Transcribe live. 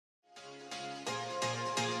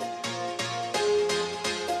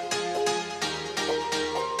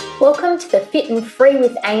Welcome to the Fit and Free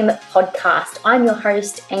with AIM podcast. I'm your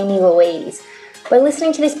host, Amy Louise. By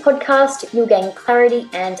listening to this podcast, you'll gain clarity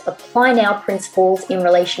and apply now principles in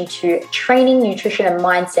relation to training, nutrition, and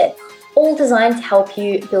mindset, all designed to help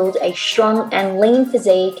you build a strong and lean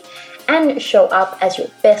physique and show up as your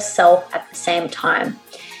best self at the same time.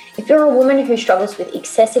 If you're a woman who struggles with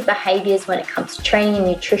excessive behaviors when it comes to training and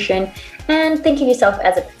nutrition and think of yourself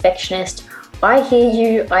as a perfectionist, I hear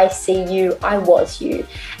you, I see you, I was you,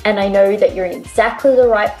 and I know that you're in exactly the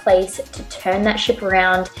right place to turn that ship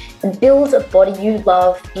around and build a body you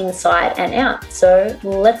love inside and out. So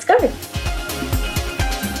let's go.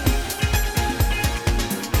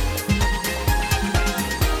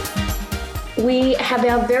 We have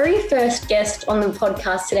our very first guest on the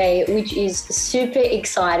podcast today, which is super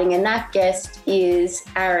exciting, and that guest is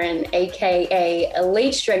Aaron, aka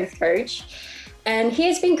Elite Strength Coach. And he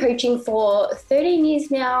has been coaching for 13 years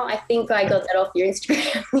now. I think I got that off your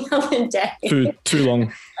Instagram the other day. Too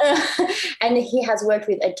long. And he has worked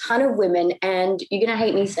with a ton of women, and you're going to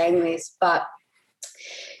hate me saying this, but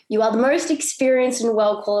you are the most experienced and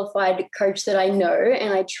well-qualified coach that I know,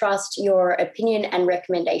 and I trust your opinion and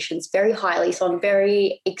recommendations very highly. So I'm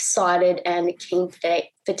very excited and keen for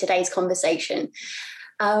today's conversation.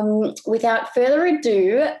 Without further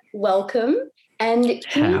ado, welcome. And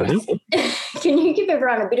can you give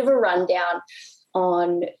everyone a bit of a rundown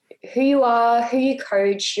on who you are, who you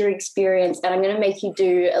coach, your experience, and I'm going to make you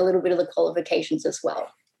do a little bit of the qualifications as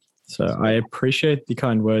well. So I appreciate the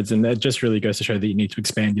kind words, and that just really goes to show that you need to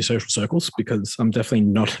expand your social circles, because I'm definitely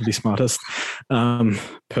not the smartest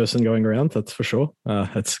person going around, that's for sure.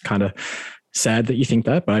 It's kind of sad that you think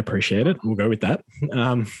that, but I appreciate it. We'll go with that. This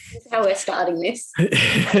is how we're starting this.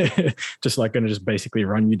 Just like going to just basically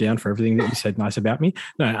run you down for everything that you said nice about me.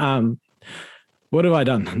 No, what have I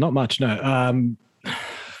done? Not much, no.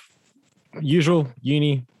 Usual,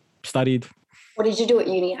 uni, studied. What did you do at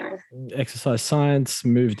uni, Aaron? Exercise science,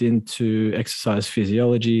 moved into exercise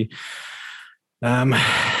physiology.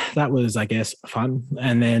 That was, I guess, fun.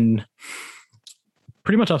 And then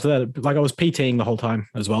pretty much after that, like I was PTing the whole time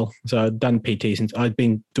as well. So I'd done PT I'd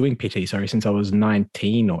been doing PT, since I was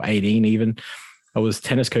 19 or 18 even. I was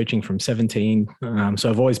tennis coaching from 17. So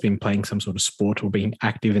I've always been playing some sort of sport or being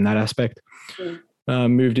active in that aspect.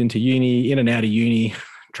 Moved into uni, in and out of uni,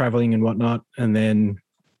 traveling and whatnot, and then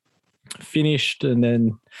finished, and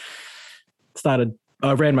then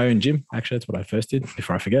I ran my own gym. Actually, that's what I first did,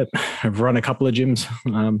 before I forget. I've run a couple of gyms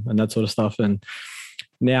and that sort of stuff. And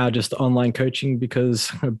now just online coaching,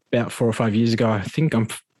 because about 4 or 5 years ago, I think I'm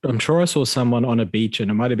sure I saw someone on a beach,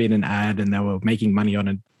 and it might have been an ad, and they were making money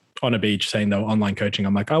on a beach saying they were online coaching.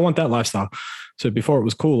 I'm like, I want that lifestyle. So before it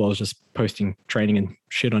was cool, I was just posting training and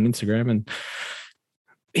shit on Instagram, and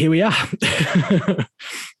here we are.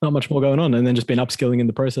 Not much more going on. And then just been upskilling in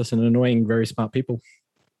the process and annoying very smart people.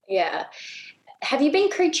 Yeah. Have you been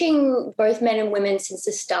coaching both men and women since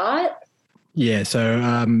the start? Yeah.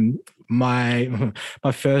 So my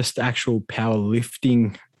first actual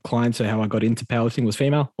powerlifting client, so how I got into powerlifting, was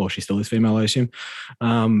female. Well, she still is female, I assume.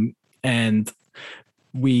 And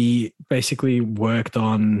we basically worked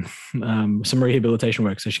on some rehabilitation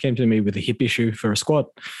work. So she came to me with a hip issue for a squat.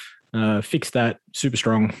 Fixed that, super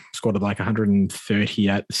strong, squatted like 130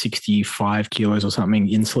 at 65 kilos or something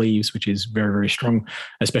in sleeves, which is very, very strong,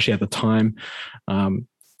 especially at the time. And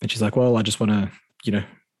she's like, well, I just want to,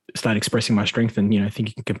 start expressing my strength and,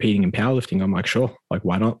 thinking competing in powerlifting. I'm like, sure, like,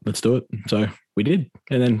 why not? Let's do it. So we did.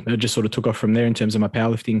 And then it just sort of took off from there in terms of my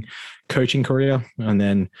powerlifting coaching career. And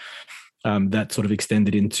then that sort of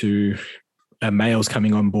extended into males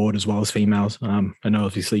coming on board as well as females. And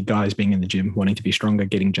obviously guys being in the gym, wanting to be stronger,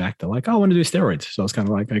 getting jacked. They're like, oh, I want to do steroids. So I was kind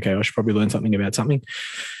of like, okay, I should probably learn something about something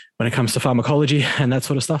when it comes to pharmacology and that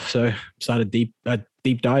sort of stuff. So started deep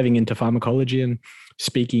diving into pharmacology and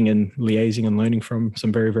speaking and liaising and learning from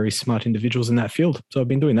some very, very smart individuals in that field. So I've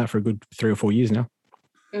been doing that for a good 3 or 4 years now.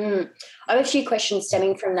 I have a few questions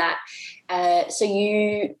stemming from that. So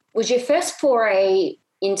was your first foray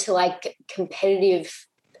into like competitive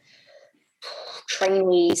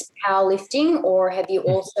trainees powerlifting, or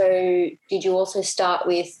did you also start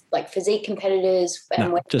with like physique competitors? And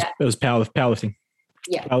no, it was powerlifting.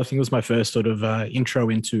 Yeah. Powerlifting was my first sort of intro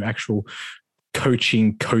into actual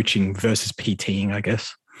coaching versus PTing, I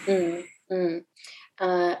guess. Okay.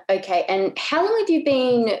 And how long have you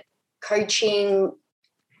been coaching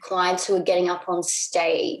clients who are getting up on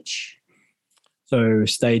stage? So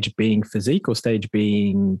stage being physique or stage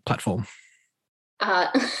being platform?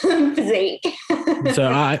 Physique.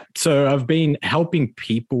 So I've been helping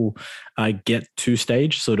people get to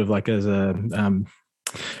stage, sort of like as a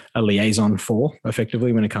a liaison for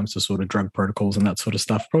effectively when it comes to sort of drug protocols and that sort of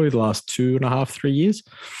stuff, probably the last 2.5, 3 years,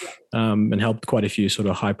 and helped quite a few sort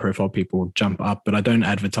of high profile people jump up. But I don't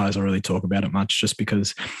advertise or really talk about it much just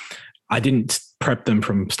because I didn't prep them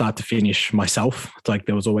from start to finish myself. It's like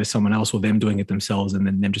there was always someone else or them doing it themselves and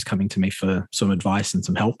then them just coming to me for some advice and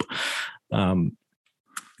some help. So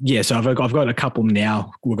I've got a couple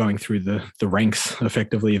now. We're going through the ranks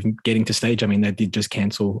effectively of getting to stage. I mean, they did just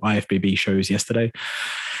cancel IFBB shows yesterday.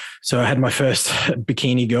 So I had my first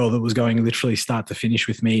bikini girl that was going literally start to finish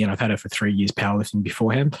with me, and I've had her for 3 years powerlifting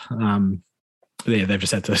beforehand. They've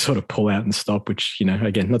just had to sort of pull out and stop, which,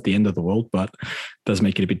 again, not the end of the world, but does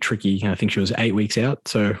make it a bit tricky. I think she was 8 weeks out.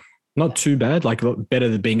 So not too bad, like better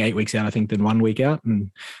than being 8 weeks out, I think, than 1 week out and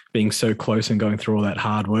being so close and going through all that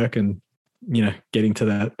hard work and, getting to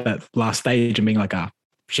that last stage and being like,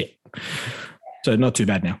 shit. So not too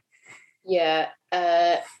bad now. Yeah.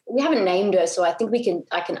 We haven't named her, so I think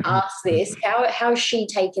I can ask this. How's she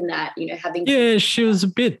taken that, having... Yeah, she was a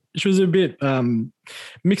bit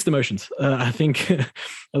mixed emotions. I think a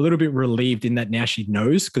little bit relieved in that now she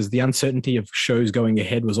knows, because the uncertainty of shows going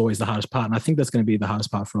ahead was always the hardest part. And I think that's going to be the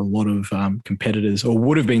hardest part for a lot of competitors, or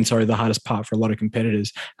would have been, the hardest part for a lot of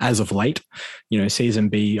competitors as of late. Season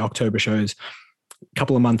B, October shows, a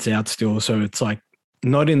couple of months out still. So it's like,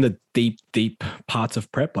 not in the deep parts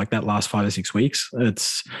of prep, like that last 5 or 6 weeks.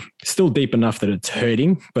 It's still deep enough that it's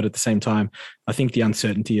hurting, but at the same time, I think the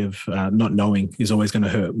uncertainty of not knowing is always going to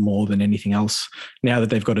hurt more than anything else. Now that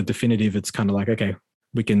they've got a definitive, it's kind of like, okay,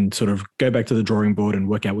 we can sort of go back to the drawing board and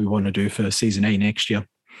work out what we want to do for season A next year.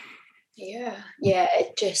 Yeah.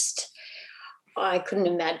 I couldn't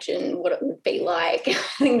imagine what it would be like.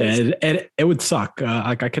 It would suck.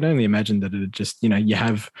 I can only imagine that it just, you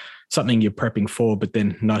have something you're prepping for, but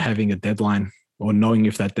then not having a deadline or knowing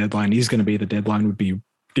if that deadline is going to be the deadline would be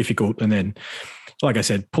difficult. And then, like I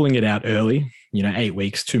said, pulling it out early, 8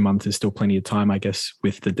 weeks, 2 months is still plenty of time, I guess,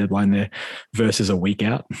 with the deadline there versus a week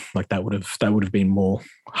out. Like that would have been more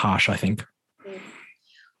harsh, I think.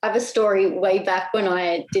 I have a story way back when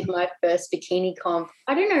I did my first bikini comp.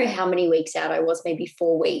 I don't know how many weeks out I was, maybe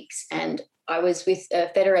 4 weeks. And I was with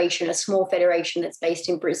a small federation that's based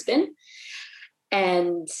in Brisbane.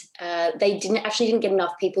 And they didn't get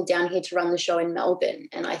enough people down here to run the show in Melbourne.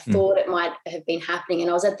 And I thought it might have been happening. And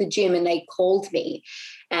I was at the gym and they called me.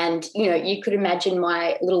 And, you could imagine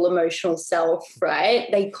my little emotional self, right?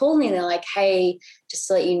 They called me and they're like, hey, just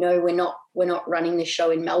to let you know, we're not running the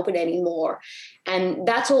show in Melbourne anymore. And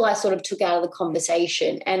that's all I sort of took out of the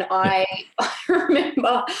conversation. And I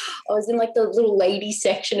remember I was in like the little lady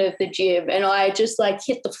section of the gym and I just like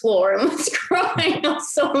hit the floor and was crying. I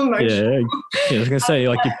was so emotional. Yeah, I was going to say,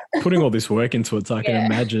 like, you're putting all this work into it, so I can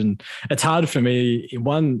imagine. It's hard for me.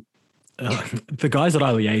 The guys that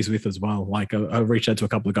I liaise with as well, like I reached out to a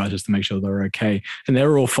couple of guys just to make sure they're okay. And they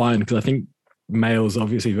were all fine, because I think males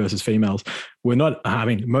obviously versus females,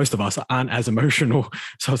 most of us aren't as emotional.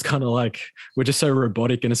 So it's kind of like, we're just so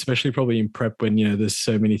robotic, and especially probably in prep when, there's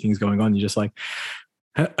so many things going on, you're just like,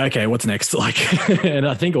 okay, what's next? Like, and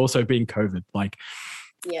I think also being COVID, like,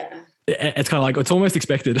 it's kind of like, it's almost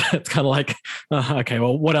expected. It's kind of like, okay,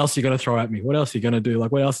 well, what else are you going to throw at me? What else are you going to do?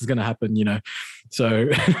 Like, what else is going to happen? So,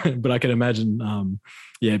 but I can imagine,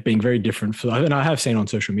 being very different. And I have seen on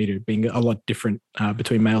social media being a lot different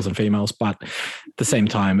between males and females, but at the same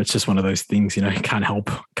time, it's just one of those things, can't help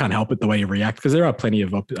it the way you react, because there are plenty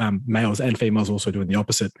of males and females also doing the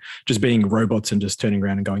opposite, just being robots and just turning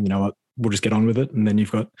around and going, you know what, we'll just get on with it. And then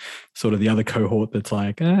you've got sort of the other cohort that's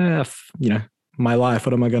like, my life,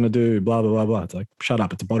 what am I going to do? Blah, blah, blah, blah. It's like, shut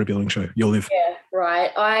up. It's a bodybuilding show. You'll live. Yeah,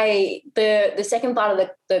 right. The second part of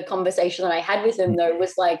the conversation that I had with them, though,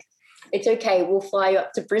 was like, it's okay, we'll fly you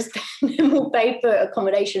up to Brisbane and we'll pay for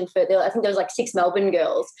accommodation for, I think there was like 6 Melbourne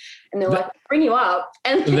girls, and they're like, bring you up.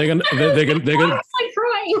 And they're gonna I was like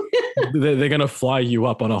crying. They're gonna fly you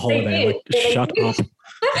up on a holiday. Like, shut up.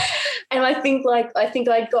 And I think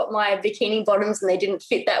I'd got my bikini bottoms and they didn't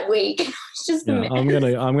fit that week. It's just I'm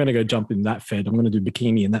gonna go jump in that fed. I'm gonna do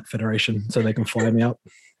bikini in that federation so they can fly me up.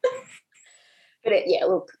 But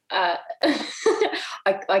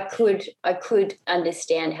I could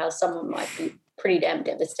understand how someone might be pretty damn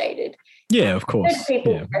devastated. Yeah, of course.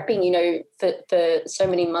 People prepping, for so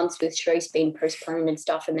many months with shows being postponed and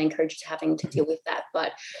stuff, and then coaches having to deal with that.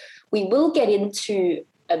 But we will get into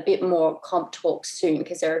a bit more comp talk soon,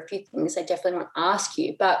 because there are a few things I definitely want to ask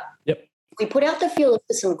you. But we put out the field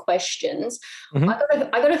for some questions. Mm-hmm.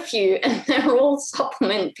 I got a few, and they're all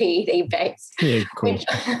supplement PED based. Yeah, cool. Which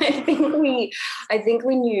I think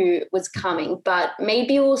we knew was coming, but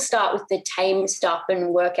maybe we'll start with the tame stuff and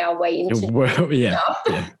work our way into stuff.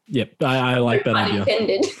 Yeah. I like that idea.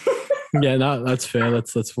 Unintended. Yeah, no, that's fair.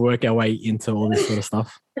 Let's work our way into all this sort of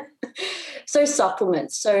stuff. So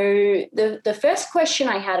supplements. So the first question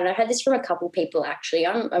I had, and I had this from a couple of people actually,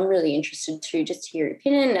 I'm really interested to just hear your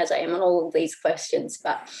opinion, as I am on all of these questions.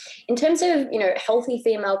 But in terms of, healthy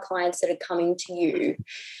female clients that are coming to you,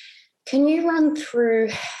 can you run through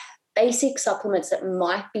basic supplements that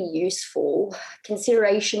might be useful,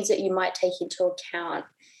 considerations that you might take into account,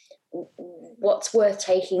 what's worth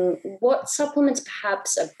taking, what supplements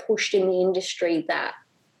perhaps are pushed in the industry that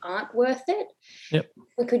aren't worth it? Yep.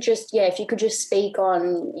 If you could just speak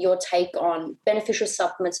on your take on beneficial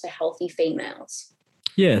supplements for healthy females.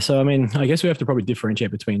 Yeah, so I mean, I guess we have to probably differentiate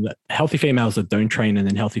between the healthy females that don't train and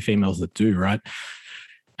then healthy females that do, right?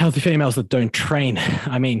 Healthy females that don't train,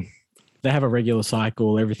 I mean, they have a regular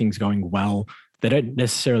cycle, everything's going well. They don't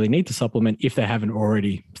necessarily need to supplement if they haven't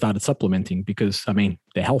already started supplementing because, I mean,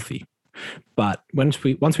 they're healthy. But once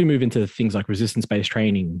we move into things like resistance-based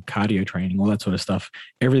training, cardio training, all that sort of stuff,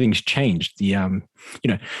 everything's changed.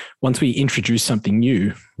 Once we introduce something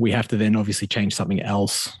new, we have to then obviously change something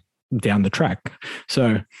else down the track.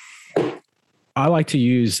 So I like to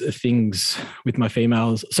use things with my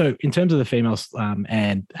females. So in terms of the females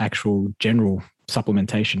and actual general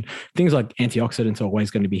supplementation, things like antioxidants are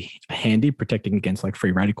always going to be handy, protecting against like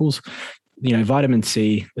free radicals. Vitamin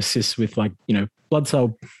C assists with red blood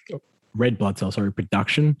cell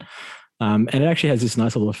production. And it actually has this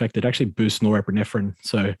nice little effect. It actually boosts norepinephrine.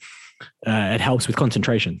 So it helps with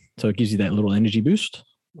concentration. So it gives you that little energy boost.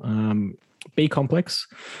 B complex.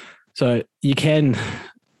 So you can,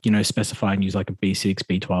 specify and use like a B6,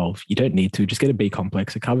 B12. You don't need to. Just get a B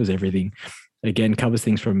complex. It covers everything. Again, covers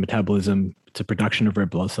things from metabolism to production of red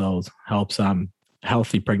blood cells, helps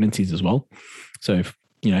healthy pregnancies as well. So,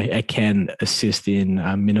 it can assist in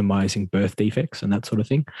minimizing birth defects and that sort of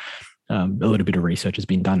thing. A little bit of research has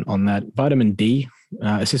been done on that. Vitamin D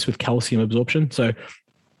assists with calcium absorption. So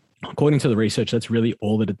according to the research, that's really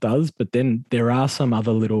all that it does. But then there are some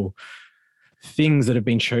other little things that have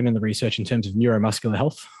been shown in the research in terms of neuromuscular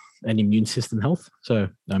health and immune system health. So,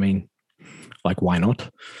 I mean, like, why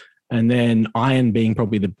not? And then iron being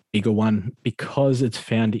probably the bigger one because it's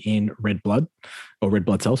found in red blood or red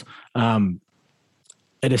blood cells.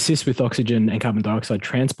 It assists with oxygen and carbon dioxide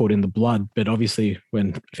transport in the blood, but obviously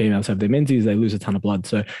when females have their menses, they lose a ton of blood.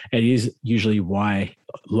 So it is usually why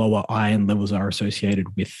lower iron levels are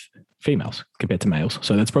associated with females compared to males.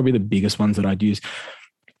 So that's probably the biggest ones that I'd use.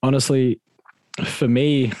 Honestly, for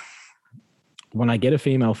me, when I get a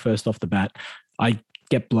female first off the bat, I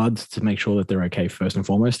get bloods to make sure that they're okay first and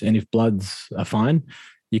foremost. And if bloods are fine,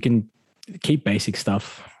 you can keep basic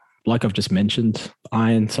stuff. Like I've just mentioned,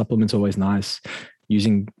 iron supplements always nice.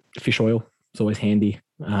 Using fish oil is always handy.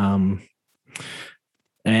 And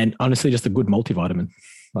honestly, just a good multivitamin.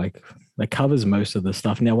 Like, that covers most of the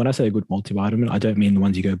stuff. Now, when I say a good multivitamin, I don't mean the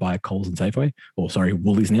ones you go buy at Coles and Safeway,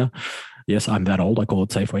 Woolies now. Yes, I'm that old. I call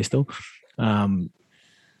it Safeway still. You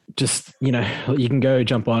can go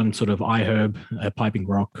jump on sort of iHerb, Piping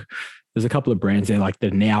Rock. There's a couple of brands there, like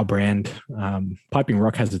the Now brand. Piping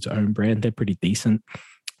Rock has its own brand. They're pretty decent.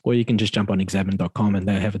 Or you can just jump on examine.com and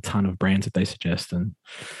they have a ton of brands that they suggest. And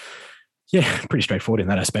yeah, pretty straightforward in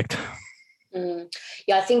that aspect.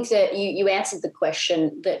 Yeah, I think that you answered the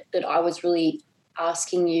question that I was really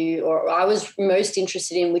asking you, or I was most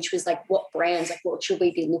interested in, which was like what brands, like what should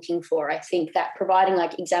we be looking for? I think that providing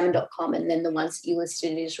like examine.com and then the ones that you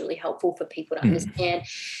listed is really helpful for people to understand.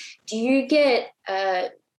 Do you get,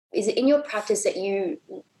 is it in your practice that you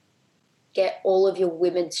get all of your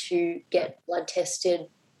women to get blood tested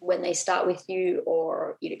when they start with you,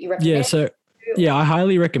 or you recommend? Yeah, I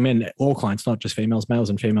highly recommend all clients, not just females, males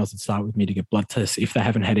and females, that start with me to get blood tests if they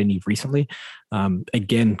haven't had any recently.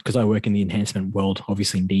 Again, because I work in the enhancement world,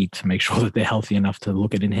 obviously need to make sure that they're healthy enough to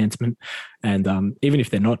look at enhancement. And even if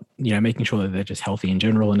they're not, making sure that they're just healthy in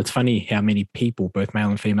general. And it's funny how many people, both male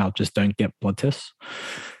and female, just don't get blood tests.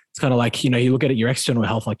 It's kind of like, you look at your external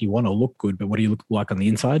health like you want to look good, but what do you look like on the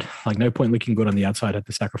inside? Like, no point looking good on the outside at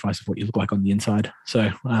the sacrifice of what you look like on the inside.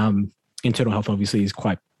 So internal health obviously is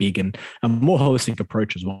quite big, and a more holistic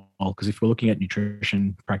approach as well, because if we're looking at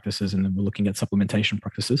nutrition practices and then we're looking at supplementation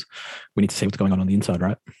practices, we need to see what's going on the inside,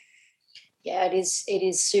 right? Yeah, it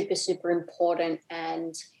is super, super important.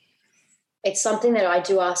 And it's something that I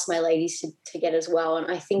do ask my ladies to get as well.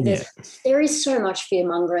 And I think there is so much fear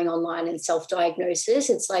mongering online and self-diagnosis.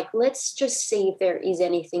 It's like, let's just see if there is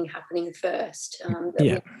anything happening first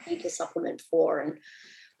that we need to supplement for. And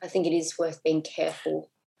I think it is worth being careful.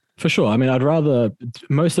 For sure. I mean, I'd rather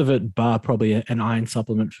most of it, bar probably an iron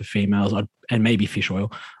supplement for females and maybe fish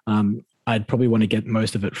oil. I'd probably want to get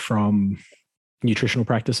most of it from nutritional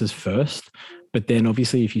practices first. But then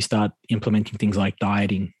obviously if you start implementing things like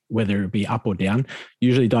dieting, whether it be up or down,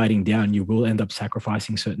 usually dieting down, you will end up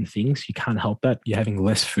sacrificing certain things. You can't help that. You're having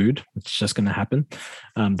less food. It's just going to happen.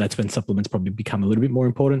 That's when supplements probably become a little bit more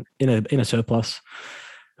important in a surplus.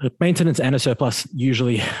 Maintenance and a surplus,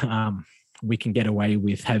 usually we can get away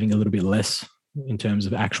with having a little bit less in terms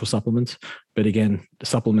of actual supplements. But again, the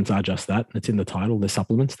supplements are just that. It's in the title. They're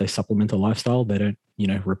supplements. They supplement a lifestyle. They don't,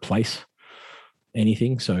 replace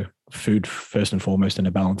anything. So food first and foremost, and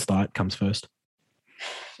a balanced diet comes first.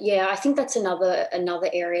 Yeah, I think that's another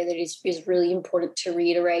area that is really important to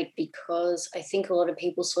reiterate, because I think a lot of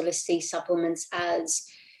people sort of see supplements as,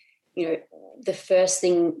 the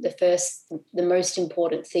most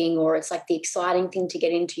important thing, or it's like the exciting thing to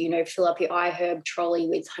get into, fill up your iHerb trolley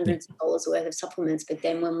with hundreds of dollars worth of supplements. But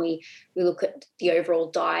then when we look at the overall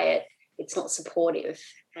diet, it's not supportive.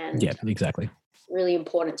 And yeah, exactly. Really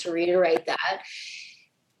important to reiterate that.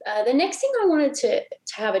 The next thing I wanted to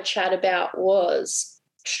have a chat about was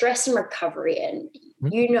stress and recovery. And,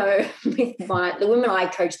 with the women I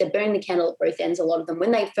coach, they burn the candle at both ends, a lot of them,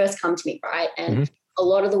 when they first come to me, right? And a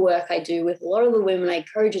lot of the work I do with a lot of the women I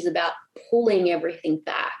coach is about pulling everything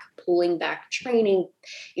back, training.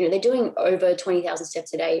 They're doing over 20,000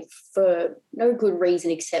 steps a day for no good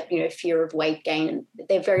reason except, fear of weight gain. And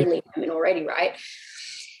they're very lean women already, right?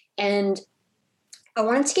 And I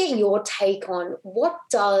wanted to get your take on, what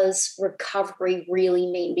does recovery really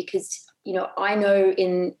mean? Because, I know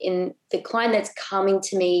in the client that's coming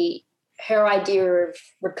to me, her idea of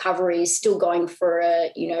recovery is still going for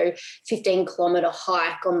a, 15-kilometer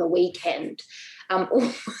hike on the weekend. Can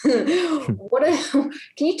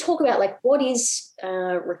you talk about what is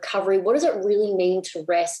recovery? What does it really mean to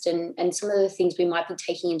rest, and some of the things we might be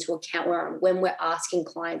taking into account when we're asking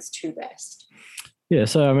clients to rest? Yeah,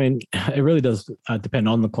 so I mean, it really does depend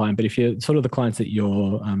on the client. But if you're sort of the clients that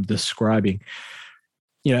you're describing,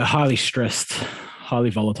 highly stressed,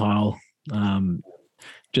 highly volatile,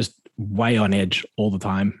 just way on edge all the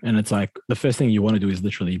time, and it's like the first thing you want to do is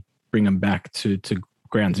literally bring them back to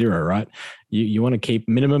ground zero, right? You want to keep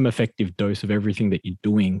minimum effective dose of everything that you're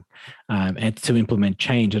doing, and to implement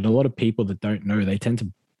change. And a lot of people that don't know, they tend to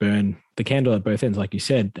burn the candle at both ends, like you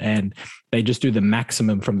said, and they just do the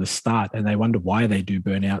maximum from the start, and they wonder why they do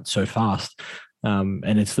burn out so fast. And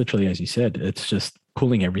it's literally, as you said, it's just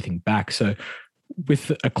pulling everything back. So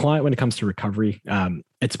with a client, when it comes to recovery,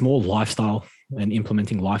 it's more lifestyle and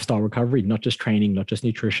implementing lifestyle recovery, not just training, not just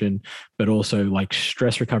nutrition, but also like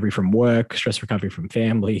stress recovery from work, stress recovery from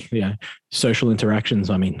family, social interactions,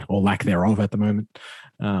 or lack thereof at the moment,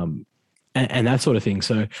 and that sort of thing.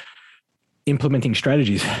 So implementing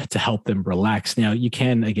strategies to help them relax. Now, you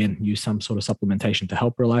can, again, use some sort of supplementation to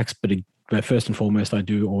help relax, but first and foremost, I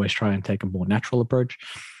do always try and take a more natural approach.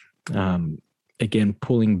 Again,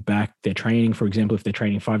 pulling back their training. For example, if they're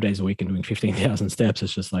training 5 days a week and doing 15,000 steps,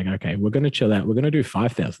 it's just like, okay, we're going to chill out. We're going to do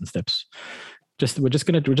 5,000 steps. We're just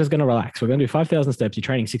going to relax. We're going to do 5,000 steps. You're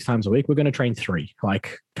training 6 times a week. We're going to train 3.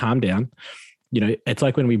 Like, calm down. It's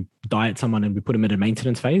like when we diet someone and we put them in a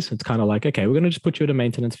maintenance phase. It's kind of like, okay, we're going to just put you in a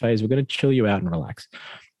maintenance phase. We're going to chill you out and relax.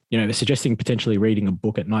 They're suggesting potentially reading a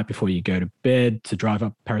book at night before you go to bed to drive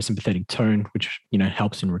up parasympathetic tone, which,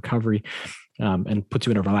 helps in recovery, and puts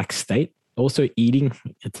you in a relaxed state. Also eating,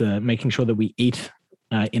 it's making sure that we eat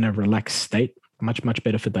in a relaxed state, much, much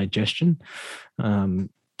better for digestion.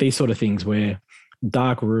 These sort of things where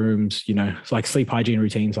dark rooms, it's like sleep hygiene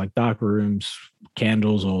routines, like dark rooms,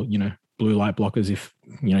 candles, or, blue light blockers, if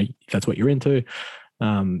that's what you're into,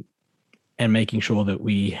 and making sure that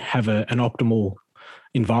we have an optimal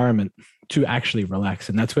environment to actually relax.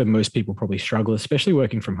 And that's where most people probably struggle, especially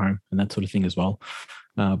working from home and that sort of thing as well.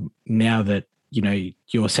 Now that,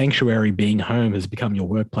 your sanctuary being home has become your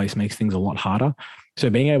workplace, makes things a lot harder. So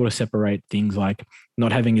being able to separate things like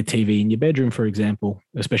not having a TV in your bedroom, for example,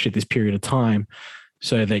 especially at this period of time,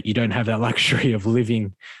 so that you don't have that luxury of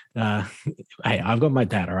living. Hey, I've got my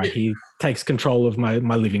dad, all right? He takes control of my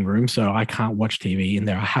living room, so I can't watch TV in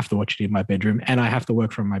there. I have to watch it in my bedroom, and I have to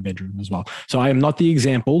work from my bedroom as well. So I am not the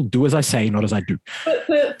example. Do as I say, not as I do. For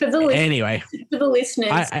the anyway, for the listeners,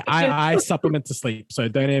 I supplement to sleep. So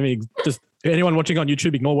don't even just anyone watching on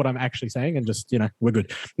YouTube, ignore what I'm actually saying, and just we're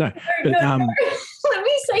good. No, but let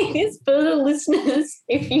me say this for the listeners,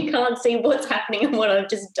 if you can't see what's happening and what I've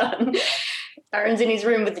just done. Aaron's in his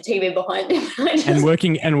room with the TV behind him. And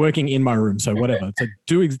working in my room. So whatever.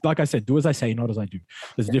 So like I said, do as I say, not as I do.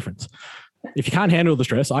 There's a difference. If you can't handle the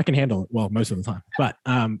stress, I can handle it. Well, most of the time. But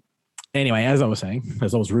anyway, as I was saying,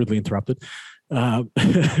 as I was rudely interrupted,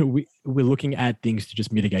 we're looking at things to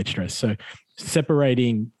just mitigate stress. So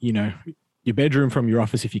separating, your bedroom from your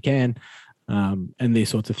office if you can, and these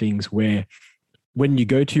sorts of things where when you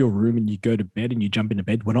go to your room and you go to bed and you jump into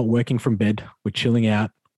bed, we're not working from bed. We're chilling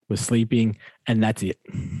out. We're sleeping, and that's it.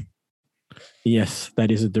 Yes,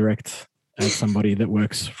 that is a direct as somebody that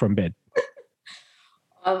works from bed.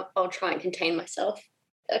 I'll try and contain myself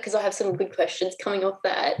because I have some good questions coming off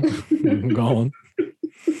that. Go on.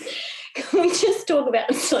 Can we just talk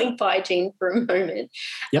about sleep hygiene for a moment?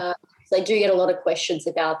 Yep. So I do get a lot of questions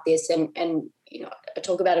about this, and I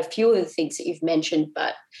talk about a few of the things that you've mentioned,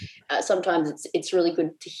 but sometimes it's really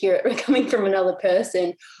good to hear it coming from another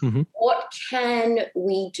person. Mm-hmm. What can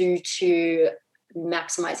we do to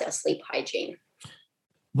maximize our sleep hygiene?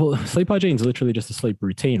 Well, sleep hygiene is literally just a sleep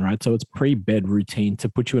routine, right? So it's pre-bed routine to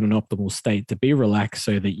put you in an optimal state, to be relaxed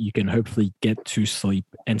so that you can hopefully get to sleep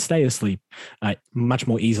and stay asleep much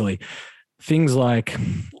more easily. Things like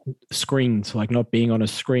screens, like not being on a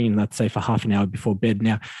screen, let's say for half an hour before bed.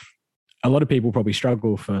 Now, a lot of people probably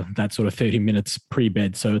struggle for that sort of 30 minutes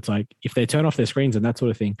pre-bed. So it's like if they turn off their screens and that sort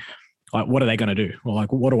of thing, like what are they going to do? Or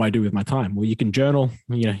like, what do I do with my time? Well, you can journal,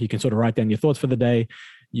 you can sort of write down your thoughts for the day.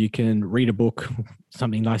 You can read a book,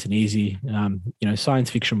 something nice and easy, science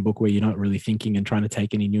fiction book where you're not really thinking and trying to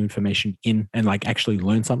take any new information in and like actually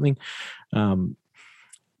learn something.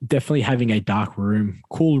 Definitely having a dark room,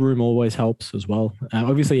 cool room always helps as well.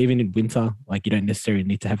 Obviously, even in winter, like you don't necessarily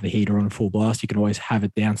need to have the heater on full blast. You can always have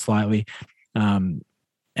it down slightly, and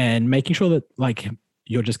making sure that like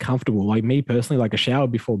you're just comfortable. Like me personally, like a shower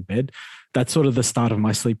before bed, that's sort of the start of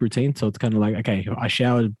my sleep routine. So it's kind of like, okay, I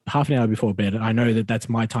showered half an hour before bed. I know that that's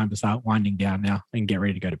my time to start winding down now and get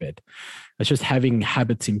ready to go to bed. It's just having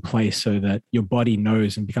habits in place so that your body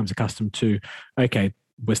knows and becomes accustomed to, okay,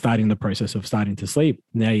 we're starting the process of starting to sleep.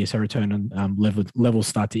 Now your serotonin levels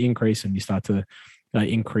start to increase, and you start to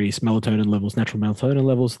increase melatonin levels, natural melatonin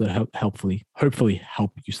levels that hopefully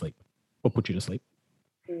help you sleep or put you to sleep.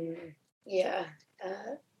 Yeah.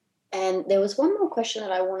 And there was one more question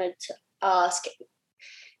that I wanted to ask.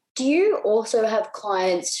 Do you also have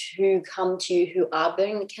clients who come to you who are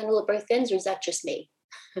burning the candle at both ends, or is that just me?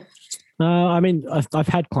 I mean, I've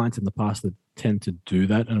had clients in the past that tend to do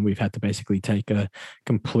that, and we've had to basically take a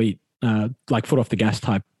complete like foot off the gas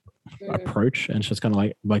type approach. And it's just kind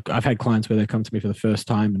of like I've had clients where they come to me for the first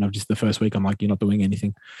time, and the first week I'm like, you're not doing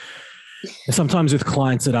anything. And sometimes with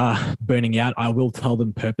clients that are burning out, I will tell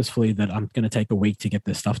them purposefully that I'm going to take a week to get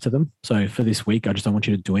their stuff to them. So for this week, I just don't want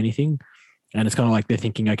you to do anything. And it's kind of like they're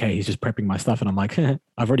thinking, okay, he's just prepping my stuff. And I'm like, I've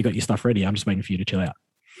already got your stuff ready. I'm just waiting for you to chill out.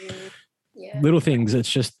 Yeah. Little things. It's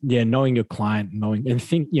just, knowing your client,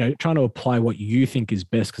 trying to apply what you think is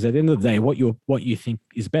best. Because at the end of the day, what you think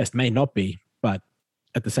is best may not be. But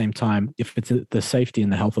at the same time, if it's the safety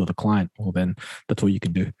and the health of the client, well, then that's all you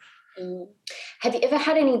can do. Have you ever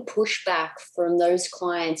had any pushback from those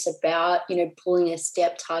clients about, pulling a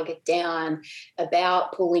step target down,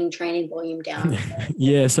 about pulling training volume down?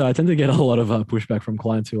 Yeah, so I tend to get a lot of pushback from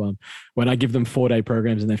clients who, when I give them 4-day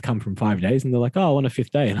programs and they've come from 5 days and they're like, oh, I want a 5th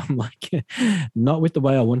day. And I'm like, not with the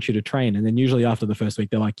way I want you to train. And then usually after the first week,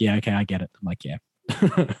 they're like, yeah, okay, I get it. I'm like, yeah.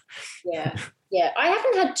 Yeah. I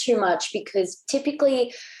haven't had too much because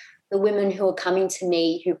typically the women who are coming to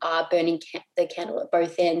me who are burning the candle at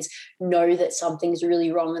both ends know that something's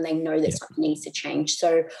really wrong and they know that something needs to change.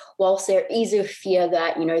 So whilst there is a fear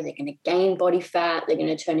that, they're going to gain body fat, they're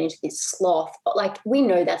going to turn into this sloth, but we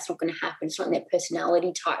know that's not going to happen. It's not in their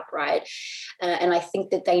personality type, right? And I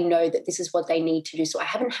think that they know that this is what they need to do. So I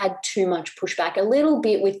haven't had too much pushback, a little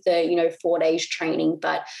bit with the, 4 days training,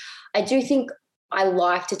 but I do think I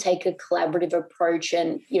like to take a collaborative approach,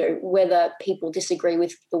 and, whether people disagree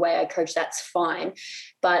with the way I coach, that's fine.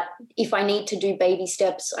 But if I need to do baby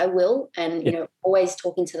steps, I will. And, always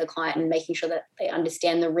talking to the client and making sure that they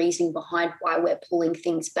understand the reason behind why we're pulling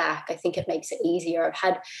things back. I think it makes it easier. I've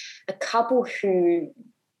had a couple who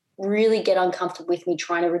really get uncomfortable with me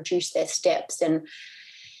trying to reduce their steps. And,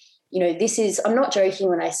 I'm not joking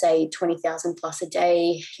when I say 20,000 plus a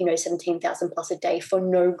day, 17,000 plus a day for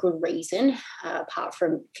no good reason, apart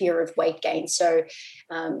from fear of weight gain. So,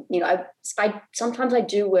 I sometimes I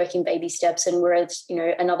do work in baby steps, and whereas,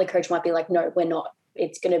 another coach might be like, no, we're not,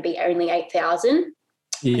 it's going to be only 8,000.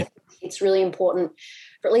 Yeah. It's really important,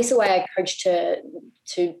 for at least the way I coach,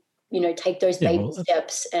 to take those baby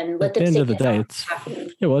steps and let them at the see end of the day, it's happening.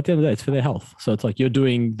 Yeah, well, at the end of the day, it's for their health. So it's like you're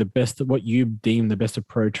doing the best, what you deem the best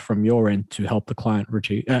approach from your end to help the client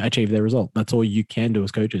achieve their result. That's all you can do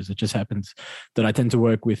as coaches. It just happens that I tend to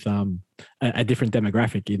work with a different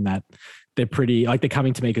demographic in that they're pretty, like they're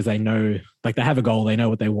coming to me because they know, like they have a goal, they know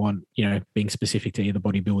what they want, being specific to either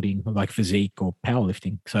bodybuilding or like physique or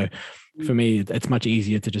powerlifting. So for me, it's much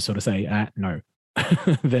easier to just sort of say, no,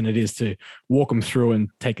 than it is to walk them through and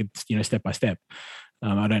take it, step by step.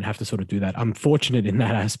 I don't have to sort of do that. I'm fortunate in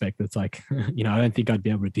that aspect. It's like, I don't think I'd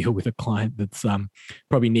be able to deal with a client that's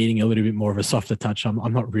probably needing a little bit more of a softer touch.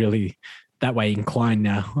 I'm not really that way inclined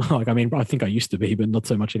now. I think I used to be, but not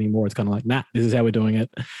so much anymore. It's kind of like, nah, this is how we're doing it.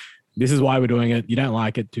 This is why we're doing it. You don't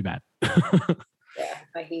like it, too bad. Yeah,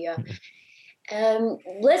 I hear.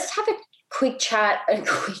 Let's have a quick chat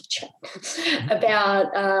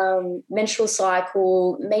about menstrual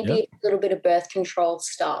cycle, maybe a little bit of birth control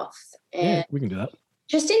stuff. And yeah, we can do that.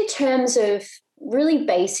 Just in terms of really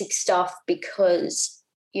basic stuff, because,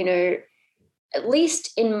 at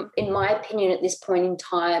least in my opinion at this point in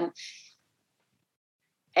time,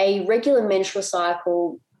 a regular menstrual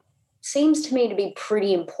cycle seems to me to be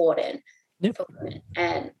pretty important for women.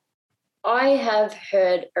 And I have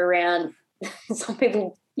heard around some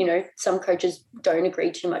people, some coaches don't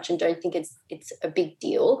agree too much and don't think it's a big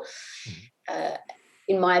deal.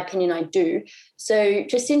 In my opinion, I do. So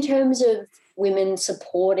just in terms of women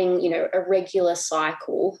supporting, a regular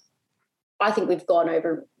cycle, I think we've gone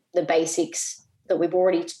over the basics that we've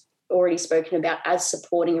already spoken about as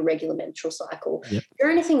supporting a regular menstrual cycle. Yep. Is there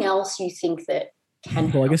anything else you think that can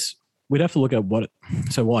help? I guess we'd have to look at what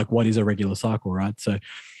is a regular cycle, right? So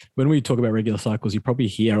when we talk about regular cycles, you probably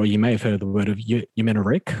hear, or you may have heard the word of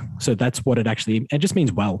eumenorrheic. So that's what it just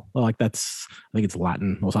means well. Like I think it's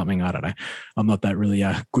Latin or something. I don't know. I'm not that really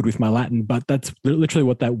good with my Latin, but that's literally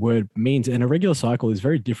what that word means. And a regular cycle is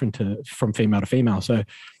very different from female to female. So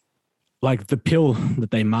like the pill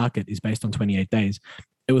that they market is based on 28 days.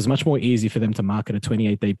 It was much more easy for them to market a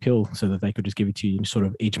 28-day pill so that they could just give it to you sort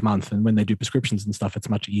of each month. And when they do prescriptions and stuff, it's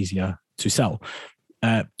much easier to sell.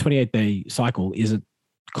 28-day cycle isn't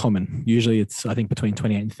common. Usually it's, I think, between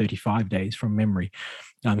 28 and 35 days from memory,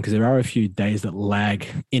 because there are a few days that lag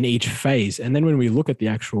in each phase. And then when we look at the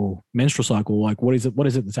actual menstrual cycle, like what is it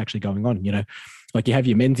that's actually going on? Like you have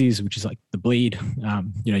your menses, which is like the bleed,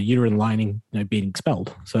 uterine lining, being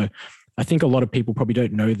expelled. So I think a lot of people probably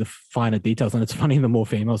don't know the finer details. And it's funny, the more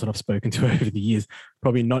females that I've spoken to over the years,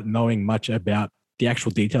 probably not knowing much about the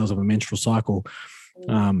actual details of a menstrual cycle.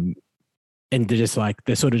 And they're just like,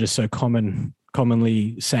 they're sort of just so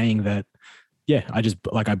commonly saying that, yeah,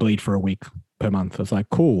 I bleed for a week per month. It's like,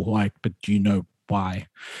 cool. Like, but do you know why?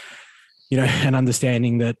 And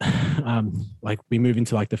understanding that, like we move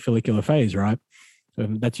into like the follicular phase, right?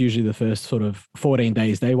 That's usually the first sort of 14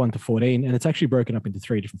 days, day 1 to 14. And it's actually broken up into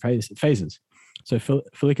 3 different phases. So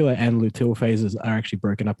follicular and luteal phases are actually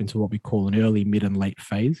broken up into what we call an early, mid, and late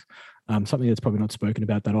phase. Something that's probably not spoken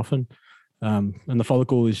about that often. And the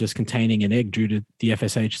follicle is just containing an egg due to the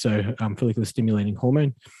FSH, so follicular stimulating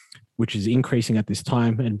hormone, which is increasing at this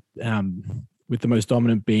time, and with the most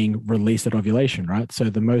dominant being released at ovulation, right? So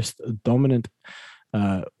the most dominant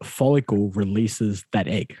follicle releases that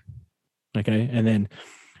egg, okay? And then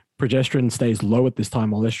progesterone stays low at this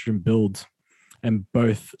time while estrogen builds, and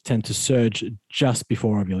both tend to surge just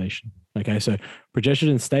before ovulation, okay? So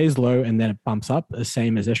progesterone stays low and then it bumps up, the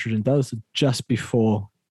same as estrogen does, just before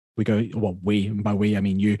we go, well, by we, I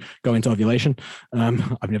mean you, go into ovulation.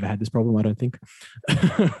 I've never had this problem, I don't think.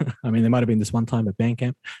 I mean, there might have been this one time at band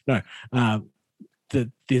camp. No,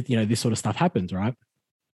 this sort of stuff happens, right?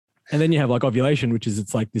 And then you have like ovulation, which is,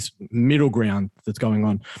 it's like this middle ground that's going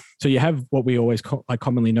on. So you have what we always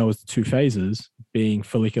commonly know as the 2 phases, being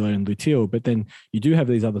follicular and luteal, but then you do have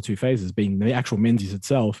these other 2 phases being the actual menses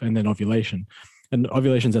itself and then ovulation. And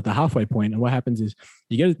ovulation's at the halfway point. And what happens is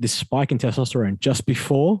you get this spike in testosterone just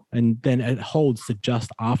before, and then it holds to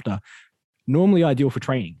just after. Normally ideal for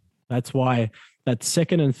training. That's why that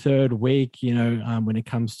second and third week, when it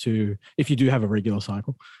comes to, if you do have a regular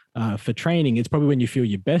cycle, for training, it's probably when you feel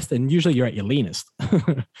your best, and usually you're at your leanest.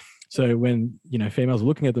 So when, females are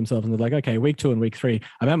looking at themselves and they're like, okay, week 2 and week 3,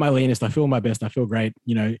 I'm at my leanest, I feel my best, I feel great,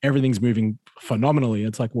 everything's moving phenomenally.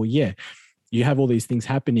 It's like, well, yeah, you have all these things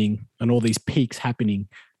happening and all these peaks happening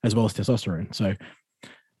as well as testosterone. So,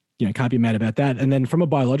 can't be mad about that. And then from a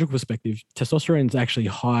biological perspective, testosterone is actually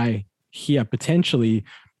high here potentially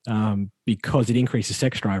because it increases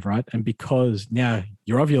sex drive, right? And because now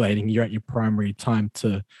you're ovulating, you're at your primary time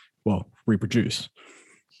to, reproduce.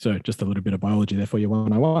 So just a little bit of biology there for you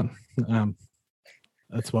 101.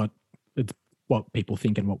 That's what it's what people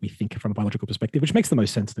think and what we think from a biological perspective, which makes the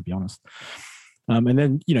most sense, to be honest. And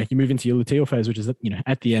then, you know, you move into your luteal phase, which is, you know,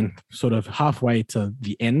 at the end, sort of halfway to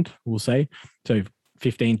the end, we'll say. So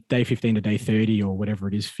day 15 to day 30 or whatever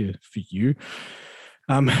it is for you.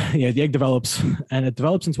 Yeah, the egg develops, and it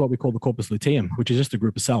develops into what we call the corpus luteum, which is just a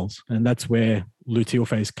group of cells. And that's where luteal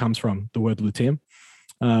phase comes from, the word luteum.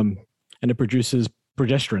 And it produces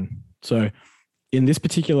progesterone. So in this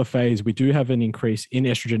particular phase, we do have an increase in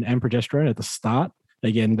estrogen and progesterone at the start.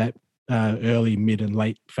 Again, that early, mid, and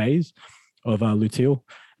late phase of luteal.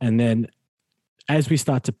 And then as we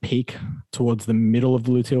start to peak towards the middle of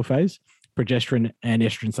the luteal phase, progesterone and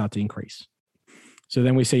estrogen start to increase. So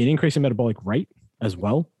then we see an increase in metabolic rate as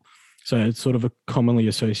well. So it's sort of commonly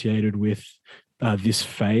associated with this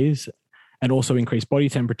phase, and also increased body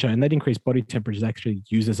temperature. And that increased body temperature is actually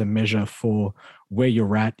used as a measure for where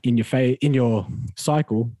you're at in your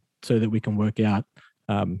cycle, so that we can work out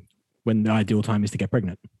when the ideal time is to get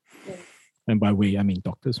pregnant. And by we, I mean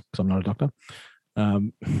doctors, because I'm not a doctor.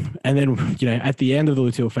 And then, you know, at the end of the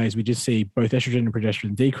luteal phase, we just see both estrogen and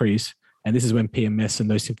progesterone decrease. And this is when PMS and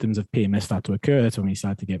those symptoms of PMS start to occur. That's when we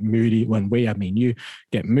start to get moody. When you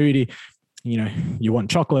get moody, you know, you want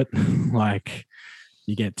chocolate, like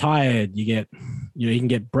you get tired, you can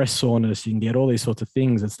get breast soreness, you can get all these sorts of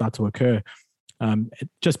things that start to occur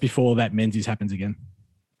just before that menses happens again.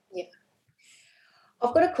 Yeah.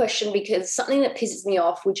 I've got a question, because something that pisses me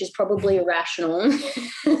off, which is probably irrational,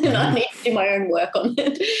 and I need to do my own work on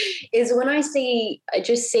it, is when I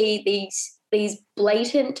just see these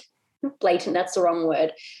blatant, that's the wrong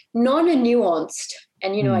word, non-nuanced,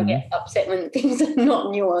 and, you know, I get upset when things are not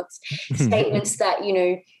nuanced, statements that, you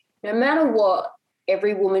know, no matter what,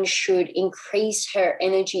 every woman should increase her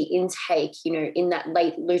energy intake, you know, in that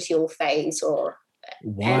late luteal phase. Or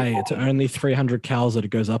why? It's only 300 calories that it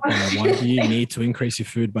goes up on. Why do you need to increase your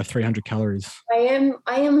food by 300 calories? I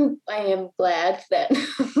am glad that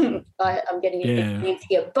I'm getting a bit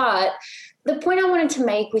here. But the point I wanted to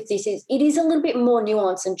make with this is, it is a little bit more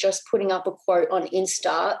nuanced than just putting up a quote on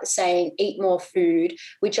Insta saying eat more food,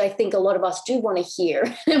 which I think a lot of us do want to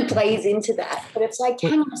hear and plays into that. But it's like,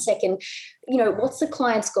 hang on a second, you know, what's the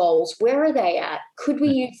client's goals? Where are they at? Could we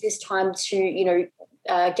use this time to, you know,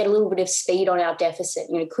 get a little bit of speed on our deficit?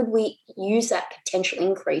 You know, could we use that potential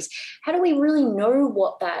increase? How do we really know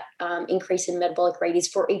what that increase in metabolic rate is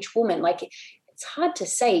for each woman? Like, it's hard to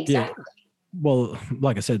say exactly. Yeah. Well,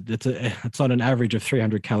 like I said, it's not an average of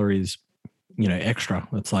 300 calories, you know, extra.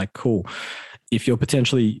 It's like, cool. If you're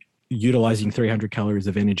potentially utilizing 300 calories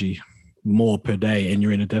of energy more per day and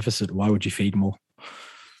you're in a deficit, why would you feed more?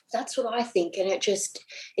 That's what I think. And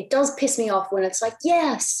it does piss me off when it's like,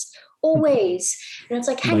 yes, always. And it's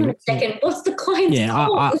like, hang on a second, what's the client's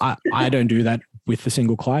goal? I don't do that with a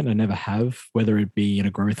single client. I never have, whether it be in a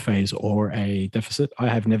growth phase or a deficit. I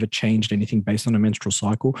have never changed anything based on a menstrual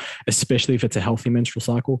cycle, especially if it's a healthy menstrual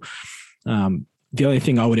cycle. The only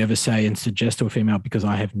thing I would ever say and suggest to a female, because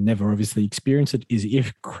I have never obviously experienced it, is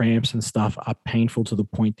if cramps and stuff are painful to the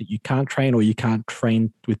point that you can't train, or you can't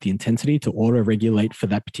train with the intensity to auto-regulate for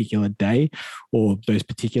that particular day, or those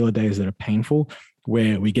particular days that are painful,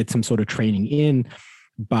 where we get some sort of training in,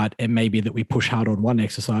 but it may be that we push hard on one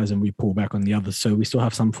exercise and we pull back on the other. So we still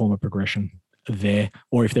have some form of progression there.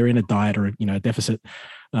 Or if they're in a diet or, you know, a deficit,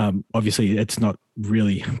 obviously it's not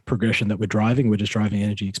really progression that we're driving. We're just driving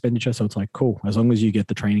energy expenditure. So it's like, cool, as long as you get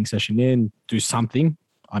the training session in, do something,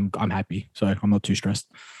 I'm happy. So I'm not too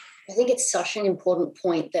stressed. I think it's such an important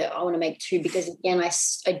point that I want to make too, because again,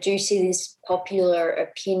 I do see this popular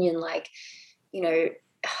opinion, like, you know,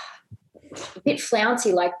 a bit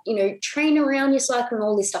flouncy, like, you know, train around your cycle and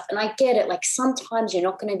all this stuff. And I get it. Like, sometimes you're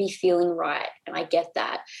not going to be feeling right. And I get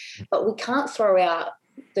that. But we can't throw out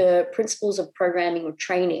the principles of programming or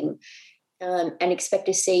training and expect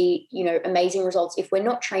to see, you know, amazing results if we're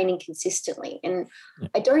not training consistently. And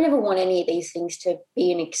I don't ever want any of these things to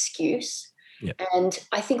be an excuse. Yep. And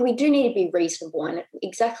I think we do need to be reasonable. And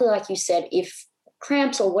exactly like you said, if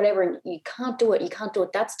cramps or whatever, and you can't do it,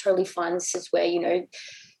 that's totally fine. This is where, you know,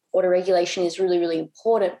 autoregulation is really, really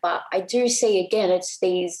important. But I do see, again, it's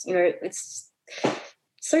these, you know, it's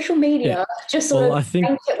social media just sort of. I think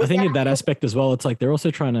in that aspect as well, it's like they're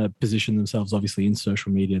also trying to position themselves, obviously, in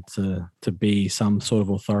social media to be some sort of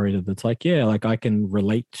authority that's like, yeah, like I can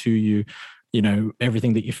relate to you, you know,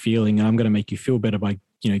 everything that you're feeling, and I'm going to make you feel better by,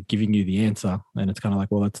 you know, giving you the answer. And it's kind of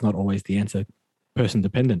like, well, that's not always the answer, person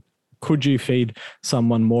dependent. Could you feed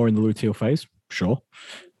someone more in the luteal phase? Sure.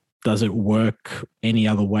 Does it work any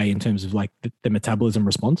other way in terms of like the metabolism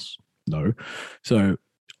response? No. So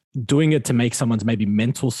doing it to make someone's maybe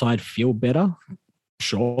mental side feel better,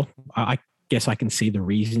 sure. I guess I can see the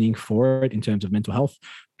reasoning for it in terms of mental health.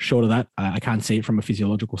 Short of that, I can't see it from a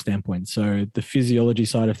physiological standpoint. So the physiology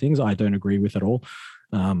side of things, I don't agree with at all.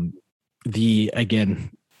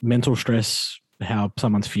 Again, mental stress, how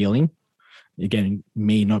someone's feeling, again,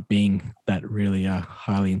 me not being that really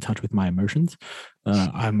highly in touch with my emotions,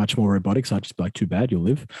 I'm much more robotic. So I just be like, too bad, you'll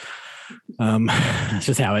live. It's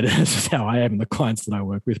just how it is. It's just how I am, the clients that I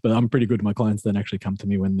work with. But I'm pretty good. My clients then actually come to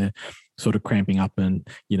me when they're sort of cramping up and,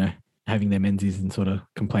 having their menses and sort of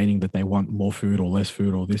complaining that they want more food or less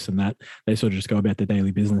food or this and that. They sort of just go about their daily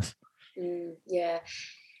business. Yeah.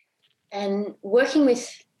 And working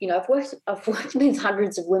with, I've worked with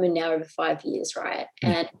hundreds of women now over 5 years, right?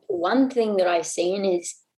 And one thing that I've seen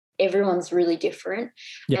is everyone's really different.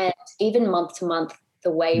 And even month to month,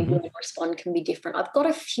 the way women respond can be different. I've got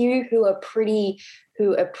a few who are pretty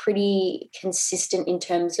consistent in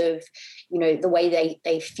terms of, the way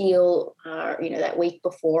they feel, that week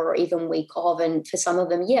before or even week of. And for some of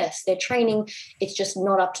them, yes, their training, it's just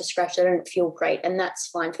not up to scratch. They don't feel great, and that's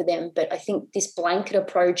fine for them. But I think this blanket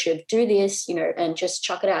approach of do this, and just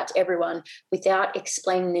chuck it out to everyone without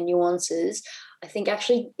explaining the nuances, I think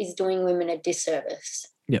actually is doing women a disservice.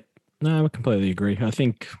 Yep. No, I completely agree. I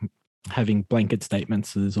think having blanket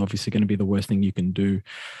statements is obviously going to be the worst thing you can do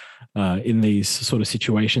in these sort of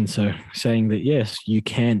situations. So saying that, yes, you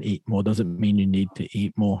can eat more doesn't mean you need to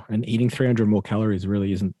eat more. And eating 300 more calories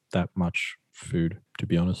really isn't that much food, to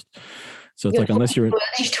be honest. So it's unless you're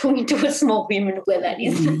talking to a small woman where that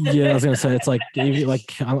is. Yeah, I was going to say, it's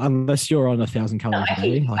unless you're on 1,000 calories a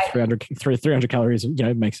day, like 300 calories,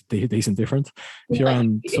 makes a decent difference. If you're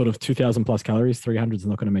on sort of 2,000 plus calories, 300 is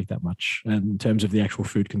not going to make that much in terms of the actual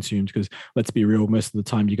food consumed. Because let's be real, most of the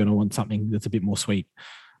time you're going to want something that's a bit more sweet.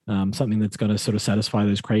 Something that's going to sort of satisfy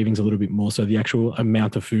those cravings a little bit more. So the actual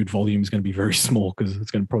amount of food volume is going to be very small because it's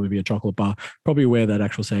going to probably be a chocolate bar. Probably where that